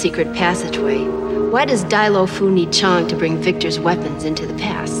ancient secret passageway, why does Dai Fu need Chang to bring Victor's weapons into the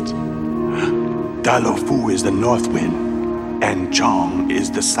past? Dai Fu is the north wind, and Chang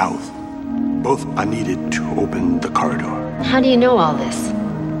is the south. Both are needed to open the corridor. How do you know all this?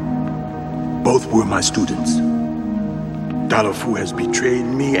 Both were my students. Dai Fu has betrayed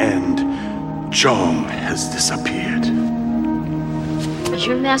me, and Chang has disappeared.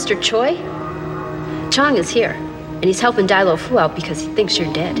 You're Master Choi? Chang is here, and he's helping Dai Fu out because he thinks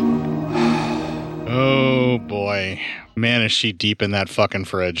you're dead. Oh, boy. Man, is she deep in that fucking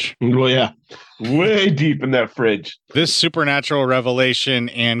fridge. Well, yeah. Way deep in that fridge. This supernatural revelation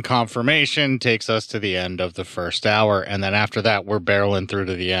and confirmation takes us to the end of the first hour. And then after that, we're barreling through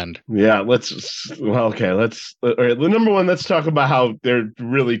to the end. Yeah, all right, number one, let's talk about how they're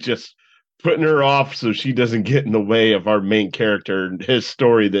really just putting her off so she doesn't get in the way of our main character and his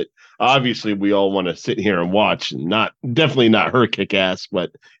story that obviously we all want to sit here and watch, and definitely not her kick ass,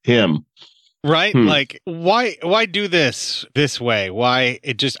 but him. Right? Like, why do this way? Why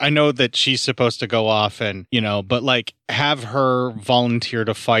I know that she's supposed to go off and, but like have her volunteer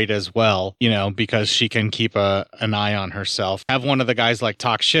to fight as well, because she can keep an eye on herself. Have one of the guys like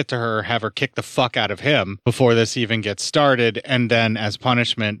talk shit to her, have her kick the fuck out of him before this even gets started. And then as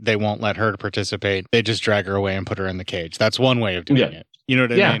punishment, they won't let her participate. They just drag her away and put her in the cage. That's one way of doing it. You know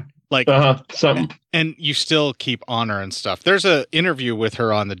what I mean? Like, something. And you still keep honor and stuff. There's an interview with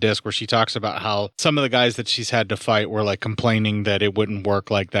her on the disc where she talks about how some of the guys that she's had to fight were like complaining that it wouldn't work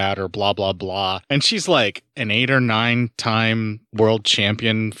like that or blah, blah, blah. And she's like an 8 or 9 time world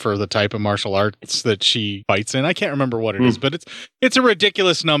champion for the type of martial arts that she fights in. I can't remember what it is, but it's a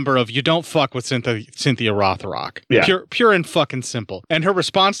ridiculous number of you don't fuck with Cynthia Rothrock. Yeah. Pure and fucking simple. And her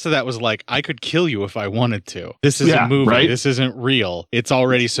response to that was like, I could kill you if I wanted to. This is a movie. Right? This isn't real. It's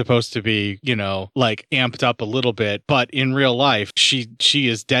already supposed to be, like amped up a little bit, but in real life, she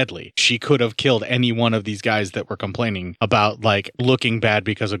is deadly. She could have killed any one of these guys that were complaining about like looking bad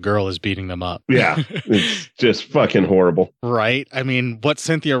because a girl is beating them up. Yeah, it's just fucking horrible. Right? I mean, what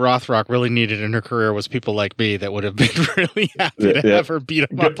Cynthia Rothrock really needed in her career was people like me that would have been really happy to have her beat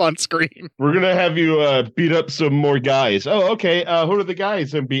them up on screen. We're gonna have you beat up some more guys. Oh, okay. Who are the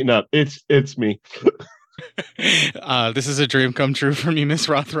guys I'm beating up? It's me. This is a dream come true for me, Miss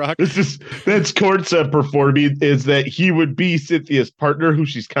Rothrock. That's Court's performing is that he would be Cynthia's partner, who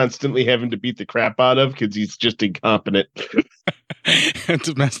she's constantly having to beat the crap out of because he's just incompetent.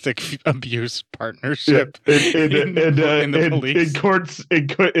 Domestic abuse partnership. And Court's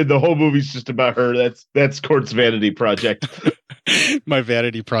the whole movie's just about her. That's Court's vanity project. My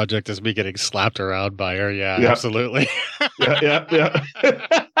vanity project is me getting slapped around by her. Yeah. Absolutely. Yeah.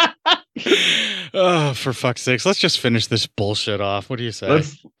 Oh, for fuck's sakes. Let's just finish this bullshit off. What do you say?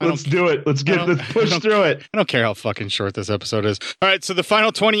 Let's do it. Let's push through it. I don't care how fucking short this episode is. All right. So the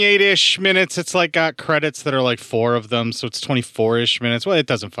final 28-ish minutes, it's like got credits that are like 4 of them. So it's 24-ish minutes. Well, it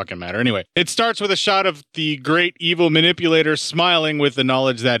doesn't fucking matter. Anyway, it starts with a shot of the great evil manipulator smiling with the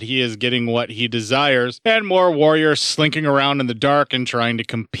knowledge that he is getting what he desires, and more warriors slinking around in the dark and trying to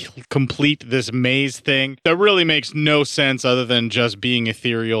complete this maze thing that really makes no sense other than just being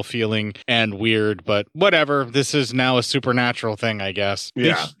ethereal feeling and weird, but whatever. This is now a supernatural thing, I guess.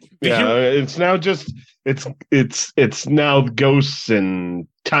 Yeah. It's now just it's now ghosts and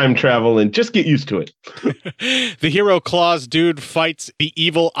time travel, and just get used to it. The hero Claws dude fights the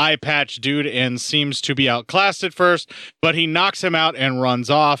evil eye patch dude and seems to be outclassed at first, but he knocks him out and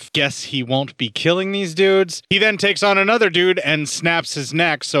runs off. Guess he won't be killing these dudes. He then takes on another dude and snaps his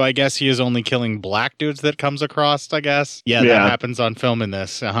neck, so I guess he is only killing black dudes that comes across, I guess. Yeah, that happens on film in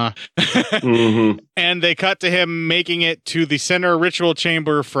this. And they cut to him making it to the center ritual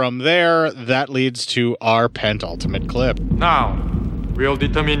chamber. From there, that leads to our penultimate clip. Now, we'll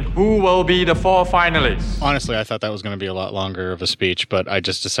determine who will be the 4 finalists. Honestly, I thought that was going to be a lot longer of a speech, but I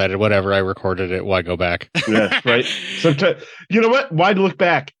just decided, whatever, I recorded it, why go back? Yeah, right. Sometimes, you know what? Why look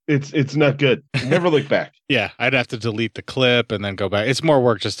back? It's not good. Never look back. Yeah, I'd have to delete the clip and then go back. It's more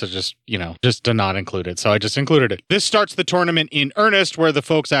work just to not include it. So I just included it. This starts the tournament in earnest, where the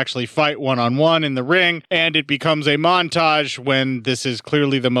folks actually fight one-on-one in the ring, and it becomes a montage when this is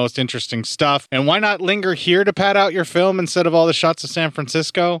clearly the most interesting stuff. And why not linger here to pad out your film instead of all the shots of San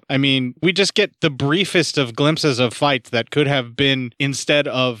Francisco? I mean, we just get the briefest of glimpses of fights that could have been instead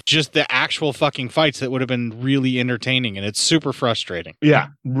of just the actual fucking fights that would have been really entertaining, and it's super frustrating. Yeah,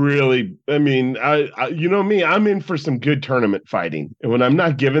 really. I mean, I you know me, I'm in for some good tournament fighting, and when I'm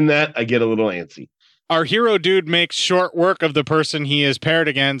not given that, I get a little antsy. Our hero dude makes short work of the person he is paired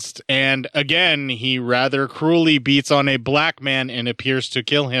against, and again, he rather cruelly beats on a black man and appears to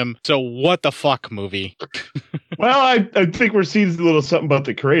kill him. So what the fuck, movie? Well, I think we're seeing a little something about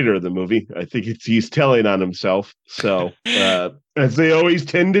the creator of the movie. I think he's telling on himself. So, as they always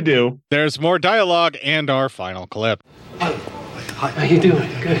tend to do. There's more dialogue and our final clip. How you doing?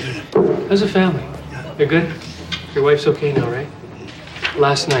 Good. How's the family? They're good? Your wife's okay now, right?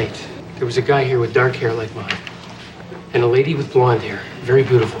 Last night, there was a guy here with dark hair like mine, and a lady with blonde hair, very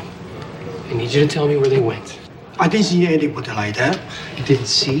beautiful. I need you to tell me where they went. I didn't see anybody like that. You didn't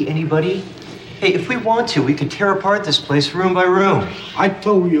see anybody? Hey, if we want to, we could tear apart this place room by room. I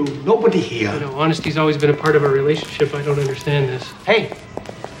told you, nobody here. You know, honesty's always been a part of our relationship. I don't understand this. Hey,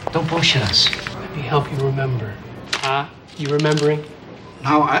 don't bullshit us. Let me help you remember. You remembering?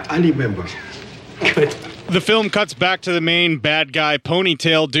 Now I remember. Good. The film cuts back to the main bad guy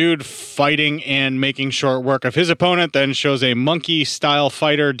ponytail dude fighting and making short work of his opponent, then shows a monkey-style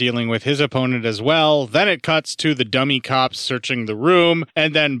fighter dealing with his opponent as well. Then it cuts to the dummy cops searching the room,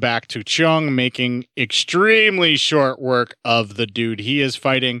 and then back to Chung making extremely short work of the dude he is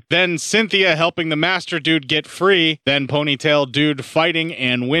fighting. Then Cynthia helping the master dude get free, then ponytail dude fighting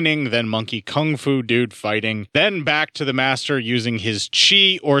and winning, then monkey kung fu dude fighting, then back to the master using his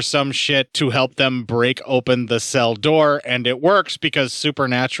chi or some shit to help them break open the cell door, and it works because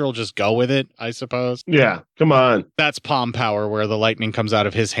Supernatural, just go with it, I suppose. Yeah, come on. That's palm power, where the lightning comes out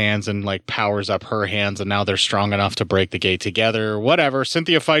of his hands and like powers up her hands, and now they're strong enough to break the gate together. Whatever.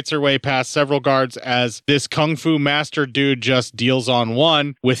 Cynthia fights her way past several guards as this kung fu master dude just deals on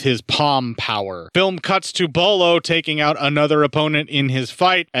one with his palm power. Film cuts to Bolo taking out another opponent in his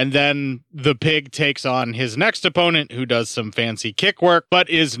fight, and then the pig takes on his next opponent, who does some fancy kick work, but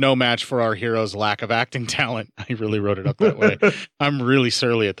is no match for our hero's lack of acting talent. I really wrote it up that way. I'm really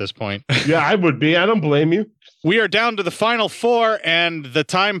surly at this point. Yeah, I would be. I don't blame you. We are down to the final four, and the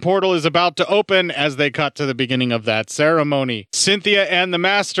time portal is about to open as they cut to the beginning of that ceremony. Cynthia and the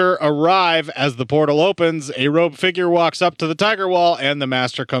master arrive as the portal opens. A robed figure walks up to the tiger wall, and the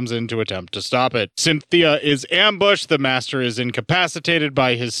master comes in to attempt to stop it. Cynthia is ambushed, the master is incapacitated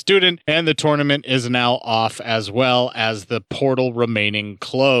by his student, and the tournament is now off, as well as the portal remaining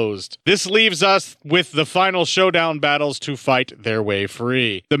closed. This leaves us with the final showdown battles to fight their way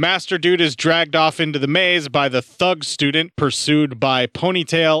free. The master dude is dragged off into the maze by the thug student, pursued by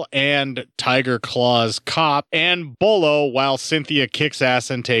Ponytail and Tiger Claw's cop, and Bolo, while Cynthia kicks ass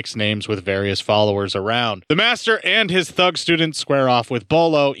and takes names with various followers around. The master and his thug student square off with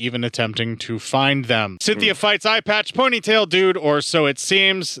Bolo, even attempting to find them. Cynthia fights Eye Patch Ponytail dude, or so it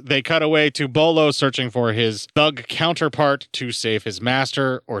seems. They cut away to Bolo searching for his thug counterpart to save his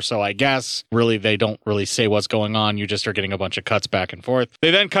master, or so I guess. Really, they don't really say what's going on. You just are getting a bunch of cuts back and forth.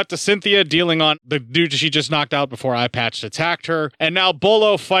 They then cut to Cynthia dealing on the dude she just knocked out before Eye Patch attacked her, and now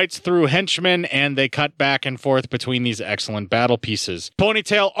Bolo fights through henchmen, and they cut back and forth between these excellent battle pieces.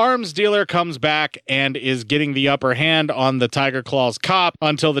 Ponytail Arms Dealer comes back and is getting the upper hand on the Tiger Claw's cop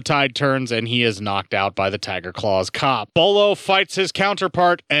until the tide turns and he is knocked out by the Tiger Claw's cop. Bolo fights his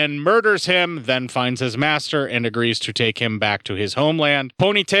counterpart and murders him, then finds his master and agrees to take him back to his homeland.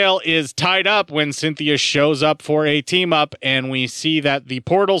 Ponytail is tied up when Cynthia shows up for a team up, and we see that the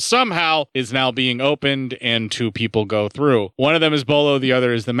portal somehow is now being opened and two people go through. One of them is Bolo, the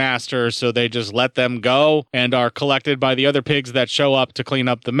other is the master, so they just let them go and are collected by the other pigs that show up to clean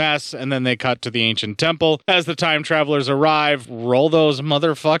up the mess, and then they cut to the ancient temple. As the time travelers arrive, roll those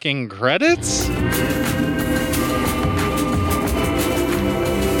motherfucking credits?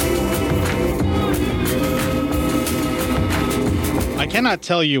 I cannot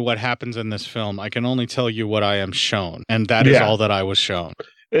tell you what happens in this film. I can only tell you what I am shown, and that is all that I was shown.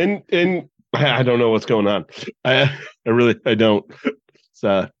 And I don't know what's going on. I don't.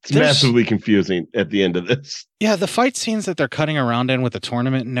 It's massively confusing at the end of this. Yeah, the fight scenes that they're cutting around in with the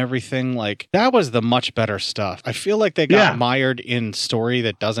tournament and everything, like, that was the much better stuff. I feel like they got mired in story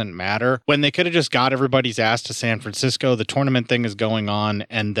that doesn't matter. When they could have just got everybody's ass to San Francisco, the tournament thing is going on,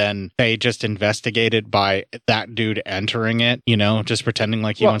 and then they just investigate it by that dude entering it, you know, just pretending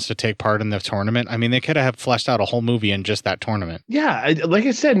like he wants to take part in the tournament. I mean, they could have fleshed out a whole movie in just that tournament. Yeah, like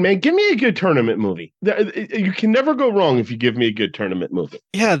I said, man, give me a good tournament movie. You can never go wrong if you give me a good tournament movie.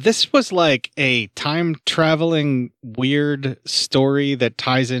 Yeah, this was like a time traveling weird story that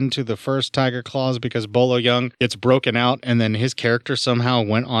ties into the first Tiger Claws, because Bolo Young gets broken out and then his character somehow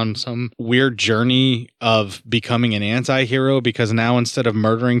went on some weird journey of becoming an anti-hero, because now instead of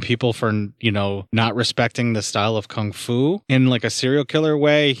murdering people for, you know, not respecting the style of Kung Fu in like a serial killer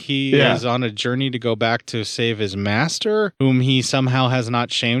way, he is on a journey to go back to save his master, whom he somehow has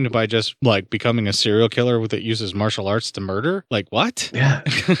not shamed by just like becoming a serial killer that uses martial arts to murder. Like, what? Yeah.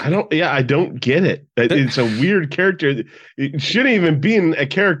 I don't get it. It's a weird character. It shouldn't even be a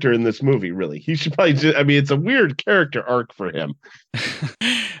character in this movie, really. He should probably it's a weird character arc for him.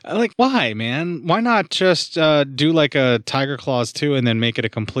 Like, why, man? Why not just do like a Tiger Claws 2 and then make it a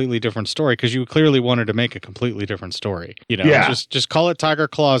completely different story? Because you clearly wanted to make a completely different story. You know, just call it Tiger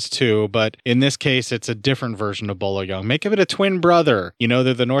Claws 2, but in this case, it's a different version of Bolo Young. Make it a twin brother. You know,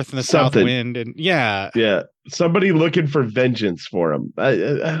 they're the North and the South Wind, and somebody looking for vengeance for him.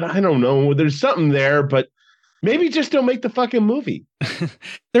 I don't know. There's something there, but Maybe just don't make the fucking movie.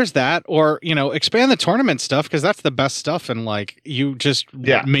 There's that, or expand the tournament stuff because that's the best stuff, and like you just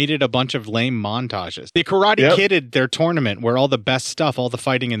made it a bunch of lame montages. They Karate Kidded their tournament where all the best stuff, all the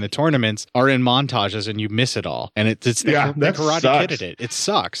fighting in the tournaments are in montages, and you miss it all. And it's the Karate Kidded it. It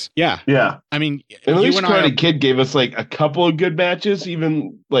sucks. Yeah, yeah. I mean, at least Karate Kid gave us like a couple of good matches,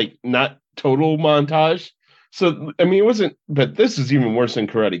 even like not total montage. So, I mean, it wasn't, but this is even worse than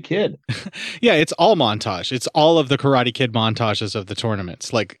Karate Kid. Yeah, it's all montage. It's all of the Karate Kid montages of the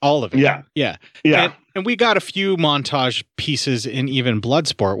tournaments, like all of it. Yeah. Yeah. Yeah. And we got a few montage pieces in even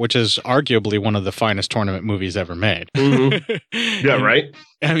Bloodsport, which is arguably one of the finest tournament movies ever made. Mm-hmm. Yeah, right?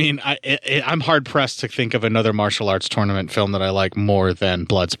 I mean, I'm hard-pressed to think of another martial arts tournament film that I like more than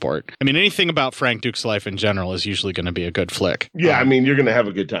Bloodsport. I mean, anything about Frank Duke's life in general is usually going to be a good flick. Yeah, I mean, you're going to have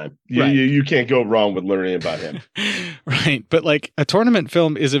a good time. You can't go wrong with learning about him. Right. But like a tournament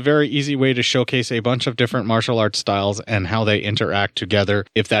film is a very easy way to showcase a bunch of different martial arts styles and how they interact together,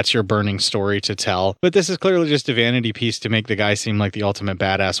 if that's your burning story to tell. But this is clearly just a vanity piece to make the guy seem like the ultimate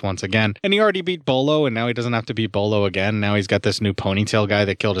badass once again. And he already beat Bolo, and now he doesn't have to beat Bolo again. Now he's got this new ponytail guy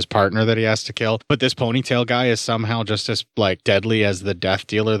that killed his partner that he has to kill. But this ponytail guy is somehow just as like deadly as the death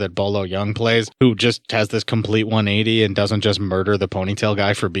dealer that Bolo Young plays, who just has this complete 180 and doesn't just murder the ponytail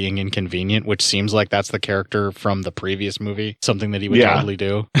guy for being inconvenient, which seems like that's the character from the previous movie, something that he would totally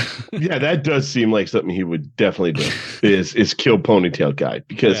do. Yeah, that does seem like something he would definitely do is kill ponytail guy,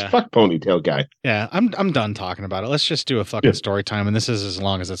 because fuck ponytail guy. Yeah, I'm done talking about it. Let's just do a fucking story time, and this is as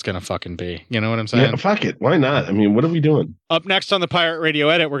long as it's gonna fucking be. You know what I'm saying? Yeah, fuck it. Why not? I mean, what are we doing? Up next on the Pirate Radio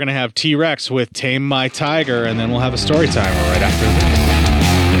Edit, we're gonna have T-Rex with Tame My Tiger, and then we'll have a story timer right after this.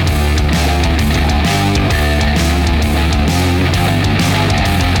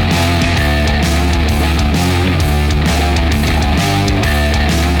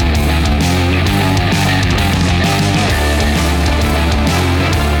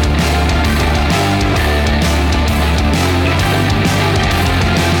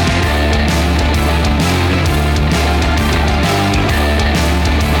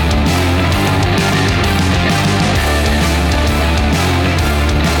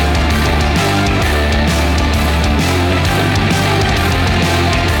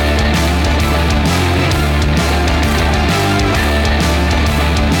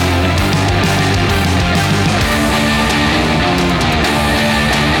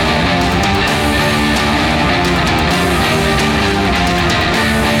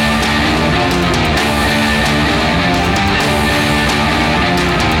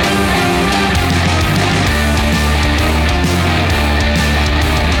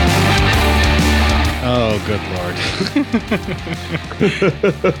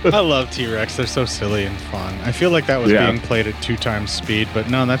 I love T-Rex. They're so silly and fun. I feel like that was being played at 2 times speed, but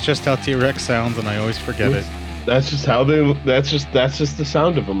no, that's just how T-Rex sounds, and I always forget it. That's just how they. That's just the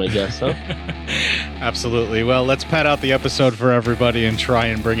sound of them, I guess. Huh? Absolutely. Well, let's pad out the episode for everybody and try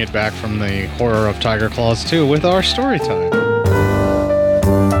and bring it back from the horror of Tiger Claws 2 with our story time.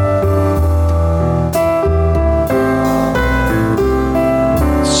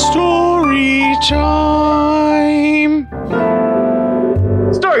 Story time.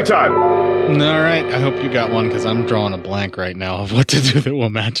 Story time. All right. I hope you got one, because I'm drawing a blank right now of what to do that will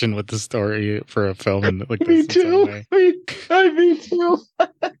match in with the story for a film like this. Me too. Me too.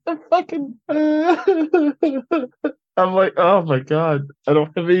 Fucking. I'm like, oh my god, I don't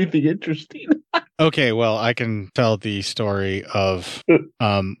have anything interesting. Okay, well, I can tell the story of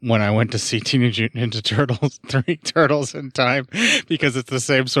when I went to see Teenage Mutant Ninja Turtles 3 Turtles in Time, because it's the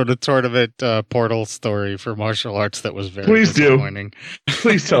same sort of tournament portal story for martial arts that was very disappointing.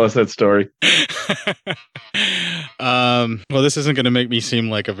 Please tell us that story. Well, this isn't going to make me seem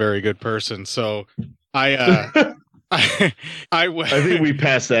like a very good person, so I think we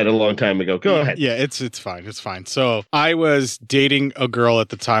passed that a long time ago. Go ahead. Yeah, it's fine. It's fine. So I was dating a girl at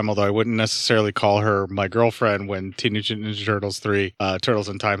the time, although I wouldn't necessarily call her my girlfriend, when Teenage Mutant Ninja Turtles 3 Turtles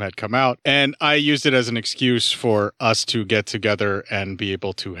in Time had come out. And I used it as an excuse for us to get together and be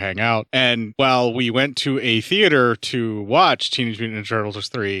able to hang out. And while we went to a theater to watch Teenage Mutant Ninja Turtles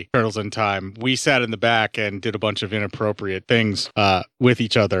 3 Turtles in Time, we sat in the back and did a bunch of inappropriate things with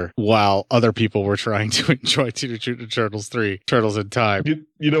each other while other people were trying to enjoy Teenage Mutant Mutant Ninja Turtles 3, Turtles in Time.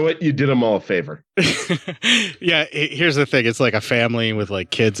 You know what? You did them all a favor. Yeah, here's the thing. It's like a family with like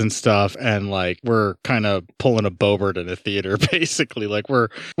kids and stuff, and like we're kind of pulling a Bobert in a theater, basically. Like we're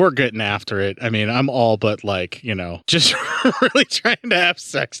getting after it. I mean, I'm all but like, just really trying to have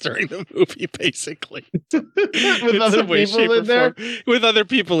sex during the movie, basically. With other people in there? With other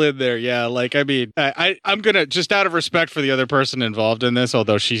people in there, yeah. Like, I mean, I'm gonna, just out of respect for the other person involved in this,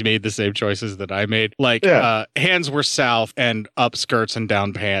 although she's made the same choices that I made, like, hands were south and up skirts and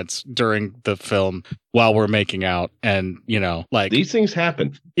down pants during the film while we're making out, and like these things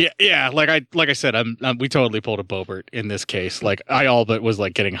happen. Yeah. Like I said, we totally pulled a Bobert in this case. Like I all but was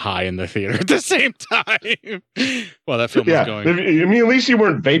like getting high in the theater at the same time while that film was going. I mean, at least you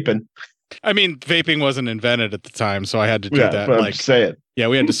weren't vaping. I mean, vaping wasn't invented at the time, so I had to do that. But I'm saying. Yeah,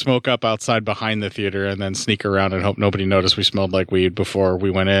 we had to smoke up outside behind the theater and then sneak around and hope nobody noticed we smelled like weed before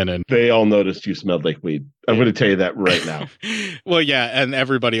we went in. And they all noticed you smelled like weed. I'm going to tell you that right now. Well, yeah, and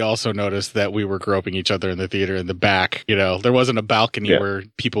everybody also noticed that we were groping each other in the theater in the back. There wasn't a balcony where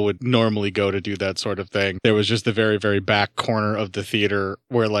people would normally go to do that sort of thing. There was just the very, very back corner of the theater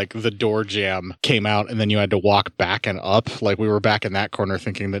where like the door jamb came out, and then you had to walk back and up. Like we were back in that corner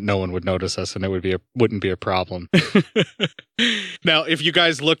thinking that no one would notice us and it wouldn't be a problem. Now, if you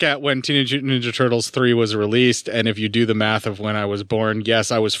guys look at when Teenage Mutant Ninja Turtles 3 was released, and if you do the math of when I was born, yes,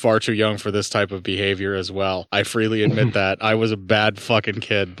 I was far too young for this type of behavior as well. I freely admit that. I was a bad fucking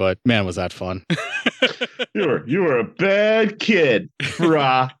kid, but man, was that fun. You were a bad kid,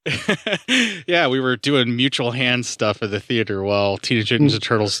 brah. Yeah, we were doing mutual hand stuff at the theater while Teenage Mutant Ninja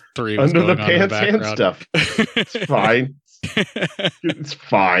Turtles 3 was under going the on in pants the hand background. stuff. It's fine. It's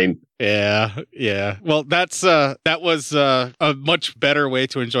fine. Yeah. Well, that was a much better way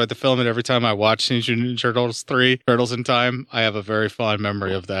to enjoy the film. And every time I watch Teenage Mutant Ninja Turtles 3, Turtles in Time, I have a very fond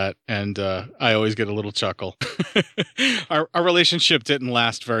memory of that, and I always get a little chuckle. Our relationship didn't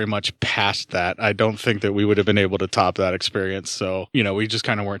last very much past that. I don't think that we would have been able to top that experience. So, we just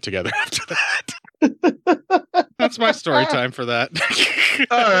kind of weren't together after that. That's my story time for that.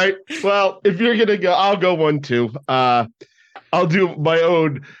 All right. Well, if you're gonna go, I'll go one too. I'll do my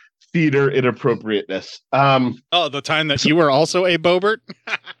own theater inappropriateness. The time that you were also a Bobert?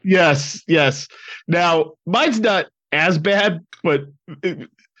 Yes. Now, mine's not as bad, but we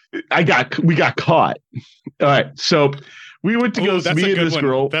got caught. All right. So we went to go see me and this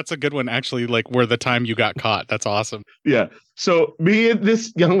girl. That's a good one, actually, like where the time you got caught. That's awesome. Yeah. So me and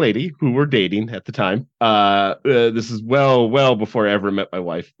this young lady who were dating at the time, this is well before I ever met my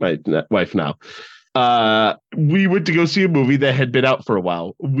wife now. We went to go see a movie that had been out for a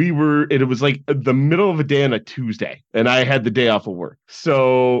while. It was like the middle of a day on a Tuesday, and I had the day off of work.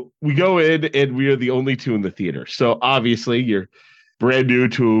 So we go in, and we are the only two in the theater. So obviously you're brand new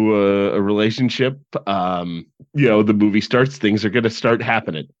to a relationship. The movie starts, things are going to start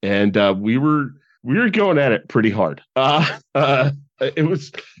happening. And we were going at it pretty hard.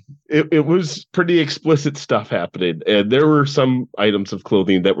 It was pretty explicit stuff happening, and there were some items of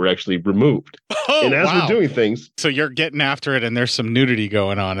clothing that were actually removed. And as we're doing things, so you're getting after it, and there's some nudity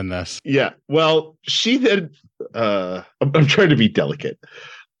going on in this. Yeah. Well, she then. I'm trying to be delicate.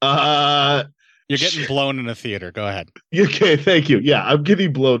 You're getting blown in a theater. Go ahead. Okay, thank you. Yeah, I'm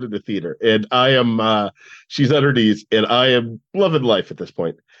getting blown in the theater, and I am. She's on her knees, and I am loving life at this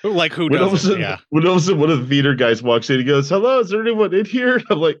point. Like who When all of a doesn't? sudden, when all of a sudden one of the theater guys walks in, he goes, "Hello, is there anyone in here?"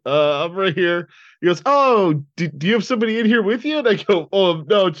 I'm like, "I'm right here." He goes, "Oh, do you have somebody in here with you?" And I go, "Oh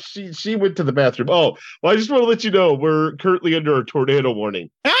no, she went to the bathroom." "Oh, well, I just want to let you know we're currently under a tornado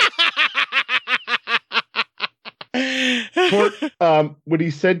warning." When he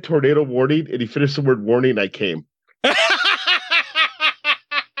said tornado warning and he finished the word warning, I came.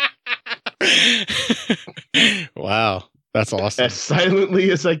 Wow, that's awesome. As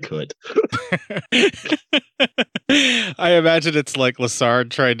silently as I could. I imagine it's like Lassard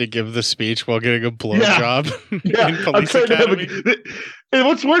trying to give the speech while getting a blowjob in Police Academy. And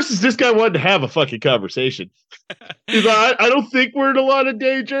what's worse is this guy wanted to have a fucking conversation. He's like, I don't think we're in a lot of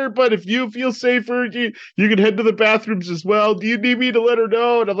danger, but if you feel safer, you can head to the bathrooms as well. Do you need me to let her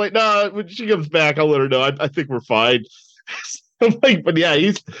know? And I'm like, nah, when she comes back, I'll let her know. I think we're fine. I'm like, but yeah,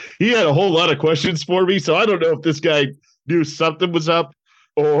 he had a whole lot of questions for me, so I don't know if this guy knew something was up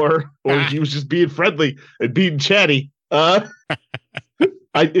or he was just being friendly and being chatty.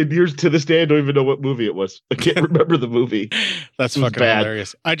 Here's to this day, I don't even know what movie it was. I can't remember the movie. That's fucking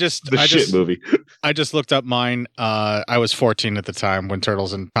hilarious. Shit movie. I just looked up mine. I was 14 at the time when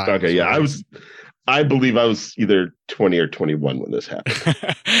Turtles in Time. Okay, yeah, I believe I was either 20 or 21 when this happened.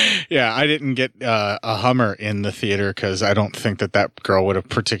 Yeah, I didn't get a Hummer in the theater because I don't think that girl would have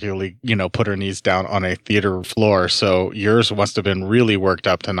particularly, put her knees down on a theater floor. So yours must have been really worked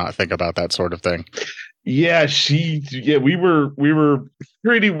up to not think about that sort of thing. Yeah, we were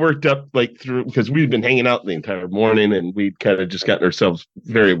pretty worked up through because we'd been hanging out the entire morning and we'd kind of just gotten ourselves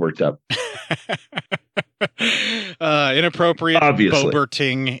very worked up. Inappropriate Obviously.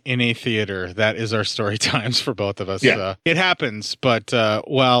 boberting in a theater. That is our story times for both of us. Yeah. It happens, but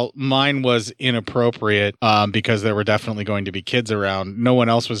while mine was inappropriate because there were definitely going to be kids around, no one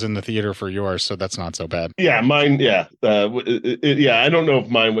else was in the theater for yours, so that's not so bad. Yeah, mine. Yeah, I don't know if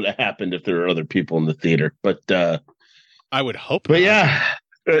mine would have happened if there were other people in the theater, but I would hope. But not. yeah.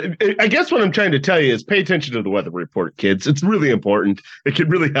 I guess what I'm trying to tell you is pay attention to the weather report, kids. It's really important. It can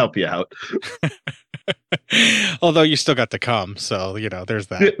really help you out. Although you still got to come, so there's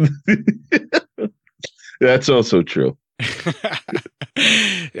that. That's also true.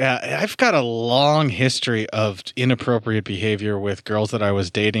 Yeah, I've got a long history of inappropriate behavior with girls that I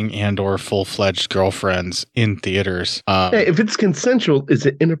was dating and or full-fledged girlfriends in theaters. Hey, if it's consensual, is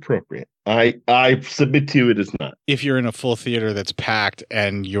it inappropriate? I submit to you it is not. If you're in a full theater that's packed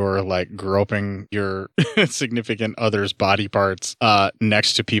and you're groping your significant other's body parts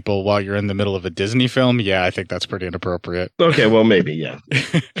next to people while you're in the middle of a Disney film, yeah, I think that's pretty inappropriate. Okay, well, maybe, yeah.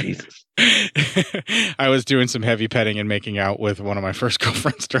 Jesus. I was doing some heavy petting and making out with one of my first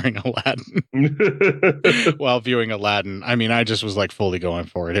girlfriends during Aladdin. While viewing Aladdin. I mean, I just was fully going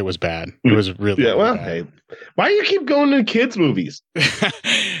for it. It was bad. It was really, well, bad. Hey, why do you keep going to kids' movies?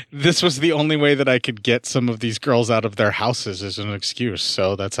 This was the only way that I could get some of these girls out of their houses as an excuse.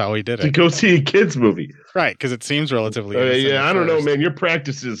 So that's how we did it. To go see a kids' movie. Right, because it seems relatively yeah, I don't know, man. Your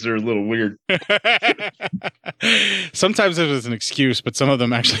practices are a little weird. Sometimes it was an excuse, but some of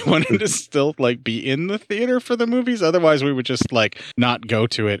them actually wanted to still be in the theater for the movies. Otherwise, we would just not go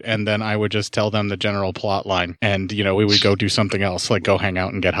to it, and then I would just tell them the general plot line, and we would go do something else, go hang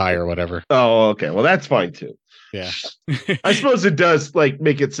out and get high or whatever. Oh, okay. Well, that's fine too. Yeah. I suppose it does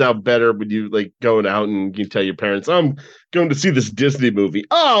make it sound better when you going out and you tell your parents, I'm going to see this Disney movie.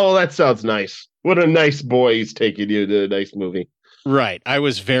 Oh, well, that sounds nice. What a nice boy, he's taking you to a nice movie. Right. I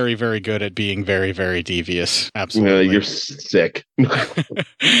was very, very good at being very, very devious. Absolutely. You're sick.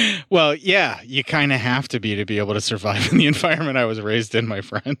 Well, yeah, you kind of have to be able to survive in the environment I was raised in, my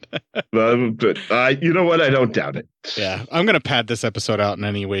friend. But you know what? I don't doubt it. Yeah. I'm going to pad this episode out in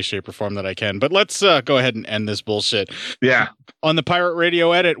any way, shape, or form that I can. But let's go ahead and end this bullshit. Yeah. On the Pirate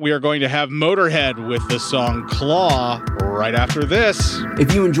Radio edit, we are going to have Motorhead with the song Claw right after this.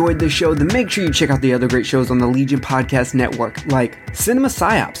 If you enjoyed this show, then make sure you check out the other great shows on the Legion Podcast Network, like Cinema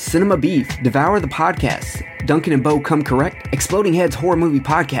Psyops, Cinema Beef, Devour the Podcast, Duncan and Bo Come Correct, Exploding Heads Horror Movie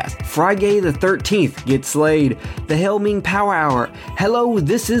Podcast, Friday the 13th, Get Slayed, The Helming Power Hour, Hello,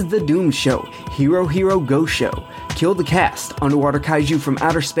 This is the Doom Show, Hero Hero Go Show, Kill the Cast, Underwater Kaiju from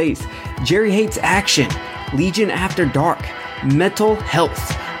Outer Space, Jerry Hates Action, Legion After Dark, Mental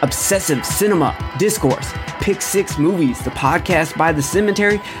Health, Obsessive Cinema, Discourse, Pick Six Movies, the podcast by The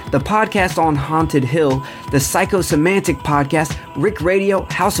Cemetery, the podcast on Haunted Hill, the Psychosemantic Podcast, Rick Radio,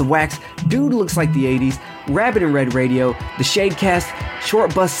 House of Wax, Dude Looks Like the 80s, Rabbit and Red Radio, the Shadecast,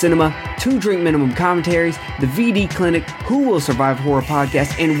 Short Bus Cinema, Two Drink Minimum Commentaries, the VD Clinic, Who Will Survive Horror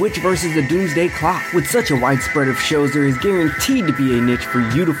Podcast, and Witch vs. the Doomsday Clock. With such a widespread of shows, there is guaranteed to be a niche for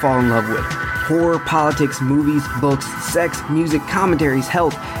you to fall in love with. Horror, politics, movies, books, sex, music, commentaries,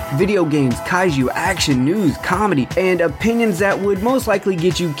 health, video games, kaiju, action, news, comedy, and opinions that would most likely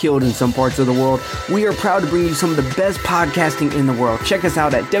get you killed in some parts of the world. We are proud to bring you some of the best podcasting in the world. Check us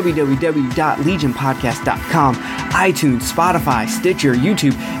out at www.legionpodcast.com, iTunes, Spotify, Stitcher,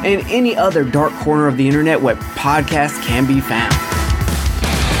 YouTube, and any other dark corner of the internet where podcasts can be found.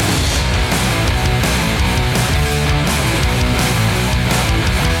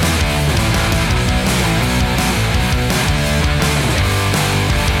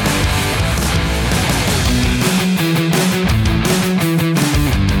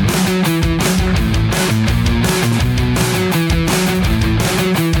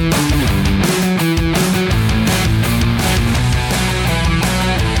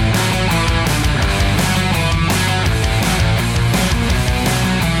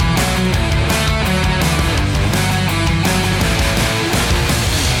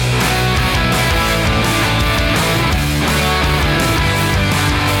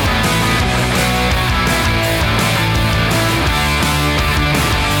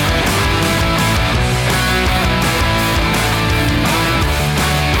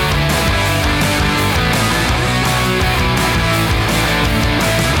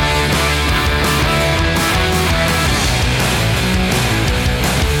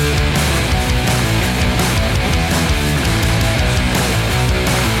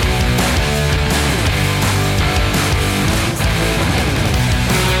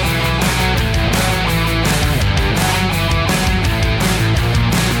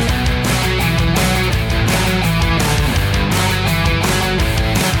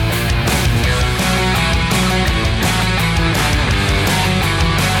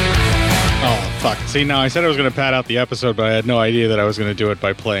 Fuck. See, now I said I was going to pad out the episode, but I had no idea that I was going to do it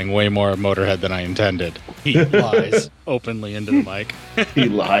by playing way more Motorhead than I intended. He lies openly into the mic. He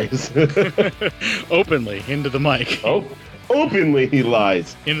lies. Openly into the mic. Oh, openly he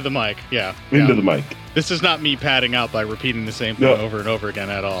lies. Into the mic, yeah. Into the mic. This is not me padding out by repeating the same thing over and over again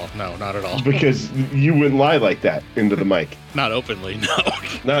at all. No, not at all. Because you wouldn't lie like that into the mic. Not openly, no.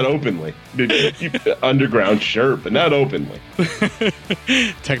 Not openly. Underground, sure, but not openly.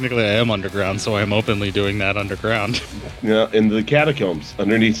 Technically, I am underground, so I am openly doing that underground. Yeah, in the catacombs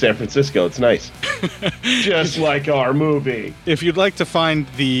underneath San Francisco. It's nice. Just like our movie. If you'd like to find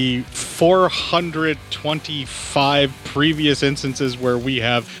the 425 previous instances where we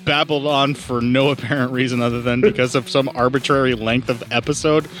have babbled on for no apparent reason other than because of some arbitrary length of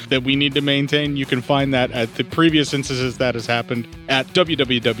episode that we need to maintain, you can find that at the previous instances that has happened at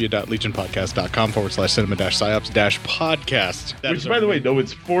www.legionpodcast.com/cinema-psyops-podcast. Which, by the way, no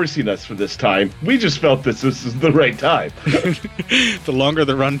one's forcing us for this time. We just felt this is the right time. The longer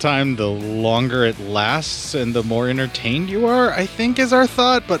the runtime, the longer it lasts and the more entertained you are, I think is our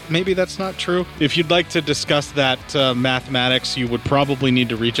thought, but maybe that's not true. If you'd like to discuss that mathematics, you would probably need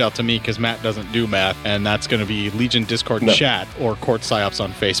to reach out to me because Matt doesn't do math, and that's going to be Legion Discord chat or Court Psyops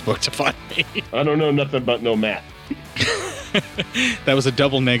on Facebook to find me. I don't know nothing about no math. That was a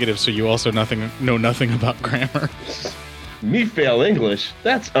double negative, so you also know nothing about grammar. Me fail English?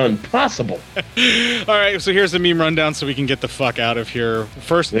 That's impossible. All right, so here's the meme rundown so we can get the fuck out of here.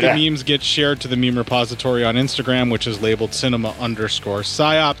 First, the memes get shared to the meme repository on Instagram, which is labeled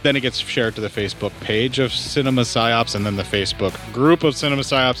cinema_psyop. Then it gets shared to the Facebook page of Cinema Psyops, and then the Facebook group of Cinema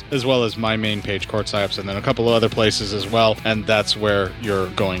Psyops, as well as my main page, Court Psyops, and then a couple of other places as well. And that's where you're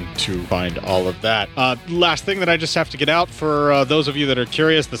going to find all of that. Last thing that I just have to get out for those of you that are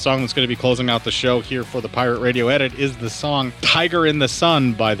curious, the song that's going to be closing out the show here for the Pirate Radio edit is the song Tiger in the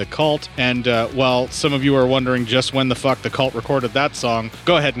Sun by The Cult. And while some of you are wondering just when the fuck The Cult recorded that song,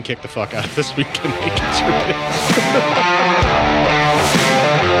 go ahead and kick the fuck out of this week and make it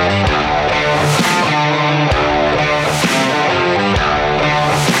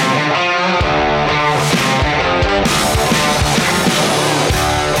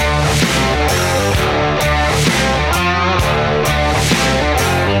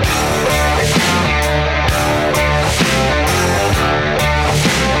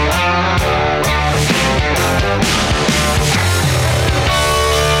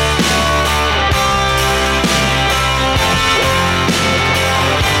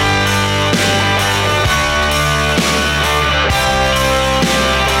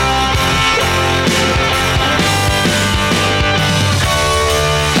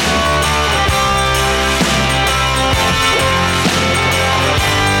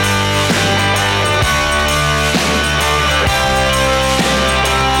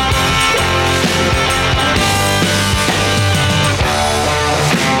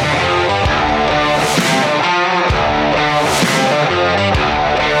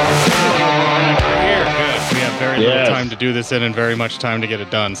your time to do this in and very much time to get it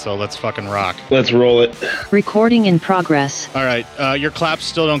done, so let's fucking rock. Let's roll it. Recording in progress. All right, your claps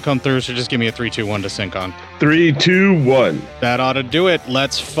still don't come through, so just give me a 3, 2, 1 to sync on. 3, 2, 1. That ought to do it.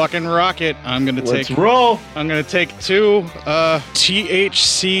 Let's fucking rock it. Let's roll. I'm gonna take 2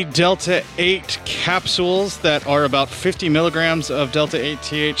 THC Delta 8 capsules that are about 50 milligrams of Delta 8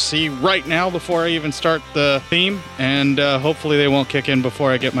 THC right now before I even start the theme, and hopefully they won't kick in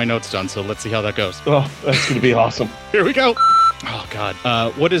before I get my notes done, so let's see how that goes. Oh, that's gonna be awesome. Here we go. Oh, God.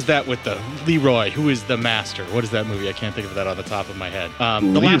 What is that with the Leroy? Who is the master? What is that movie? I can't think of that on the top of my head.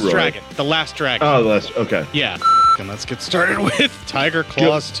 The Last Dragon. The Last Dragon. Oh, okay. Yeah. And let's get started with Tiger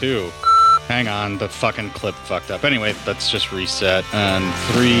Claws 2. Hang on. The fucking clip fucked up. Anyway, let's just reset. And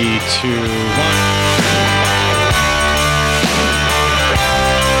 3, 2, 1.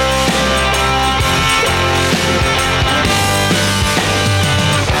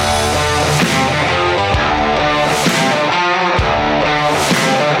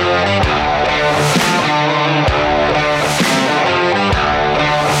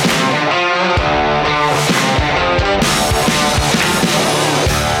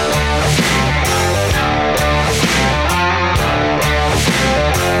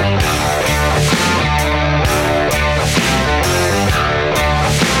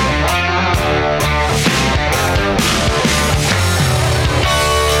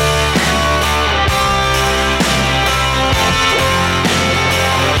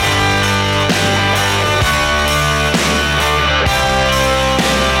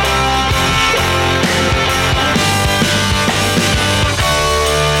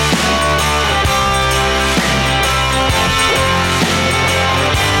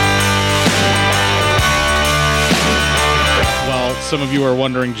 some of you are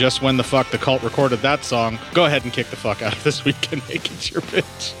wondering just when the fuck the Cult recorded that song, go ahead and kick the fuck out of this week and make it your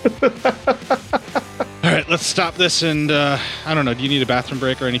bitch. All right, let's stop this and, I don't know, do you need a bathroom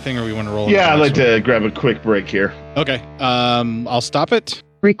break or anything, or we want to roll? Yeah, I'd like to grab a quick break here. Okay, I'll stop it.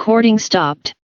 Recording stopped.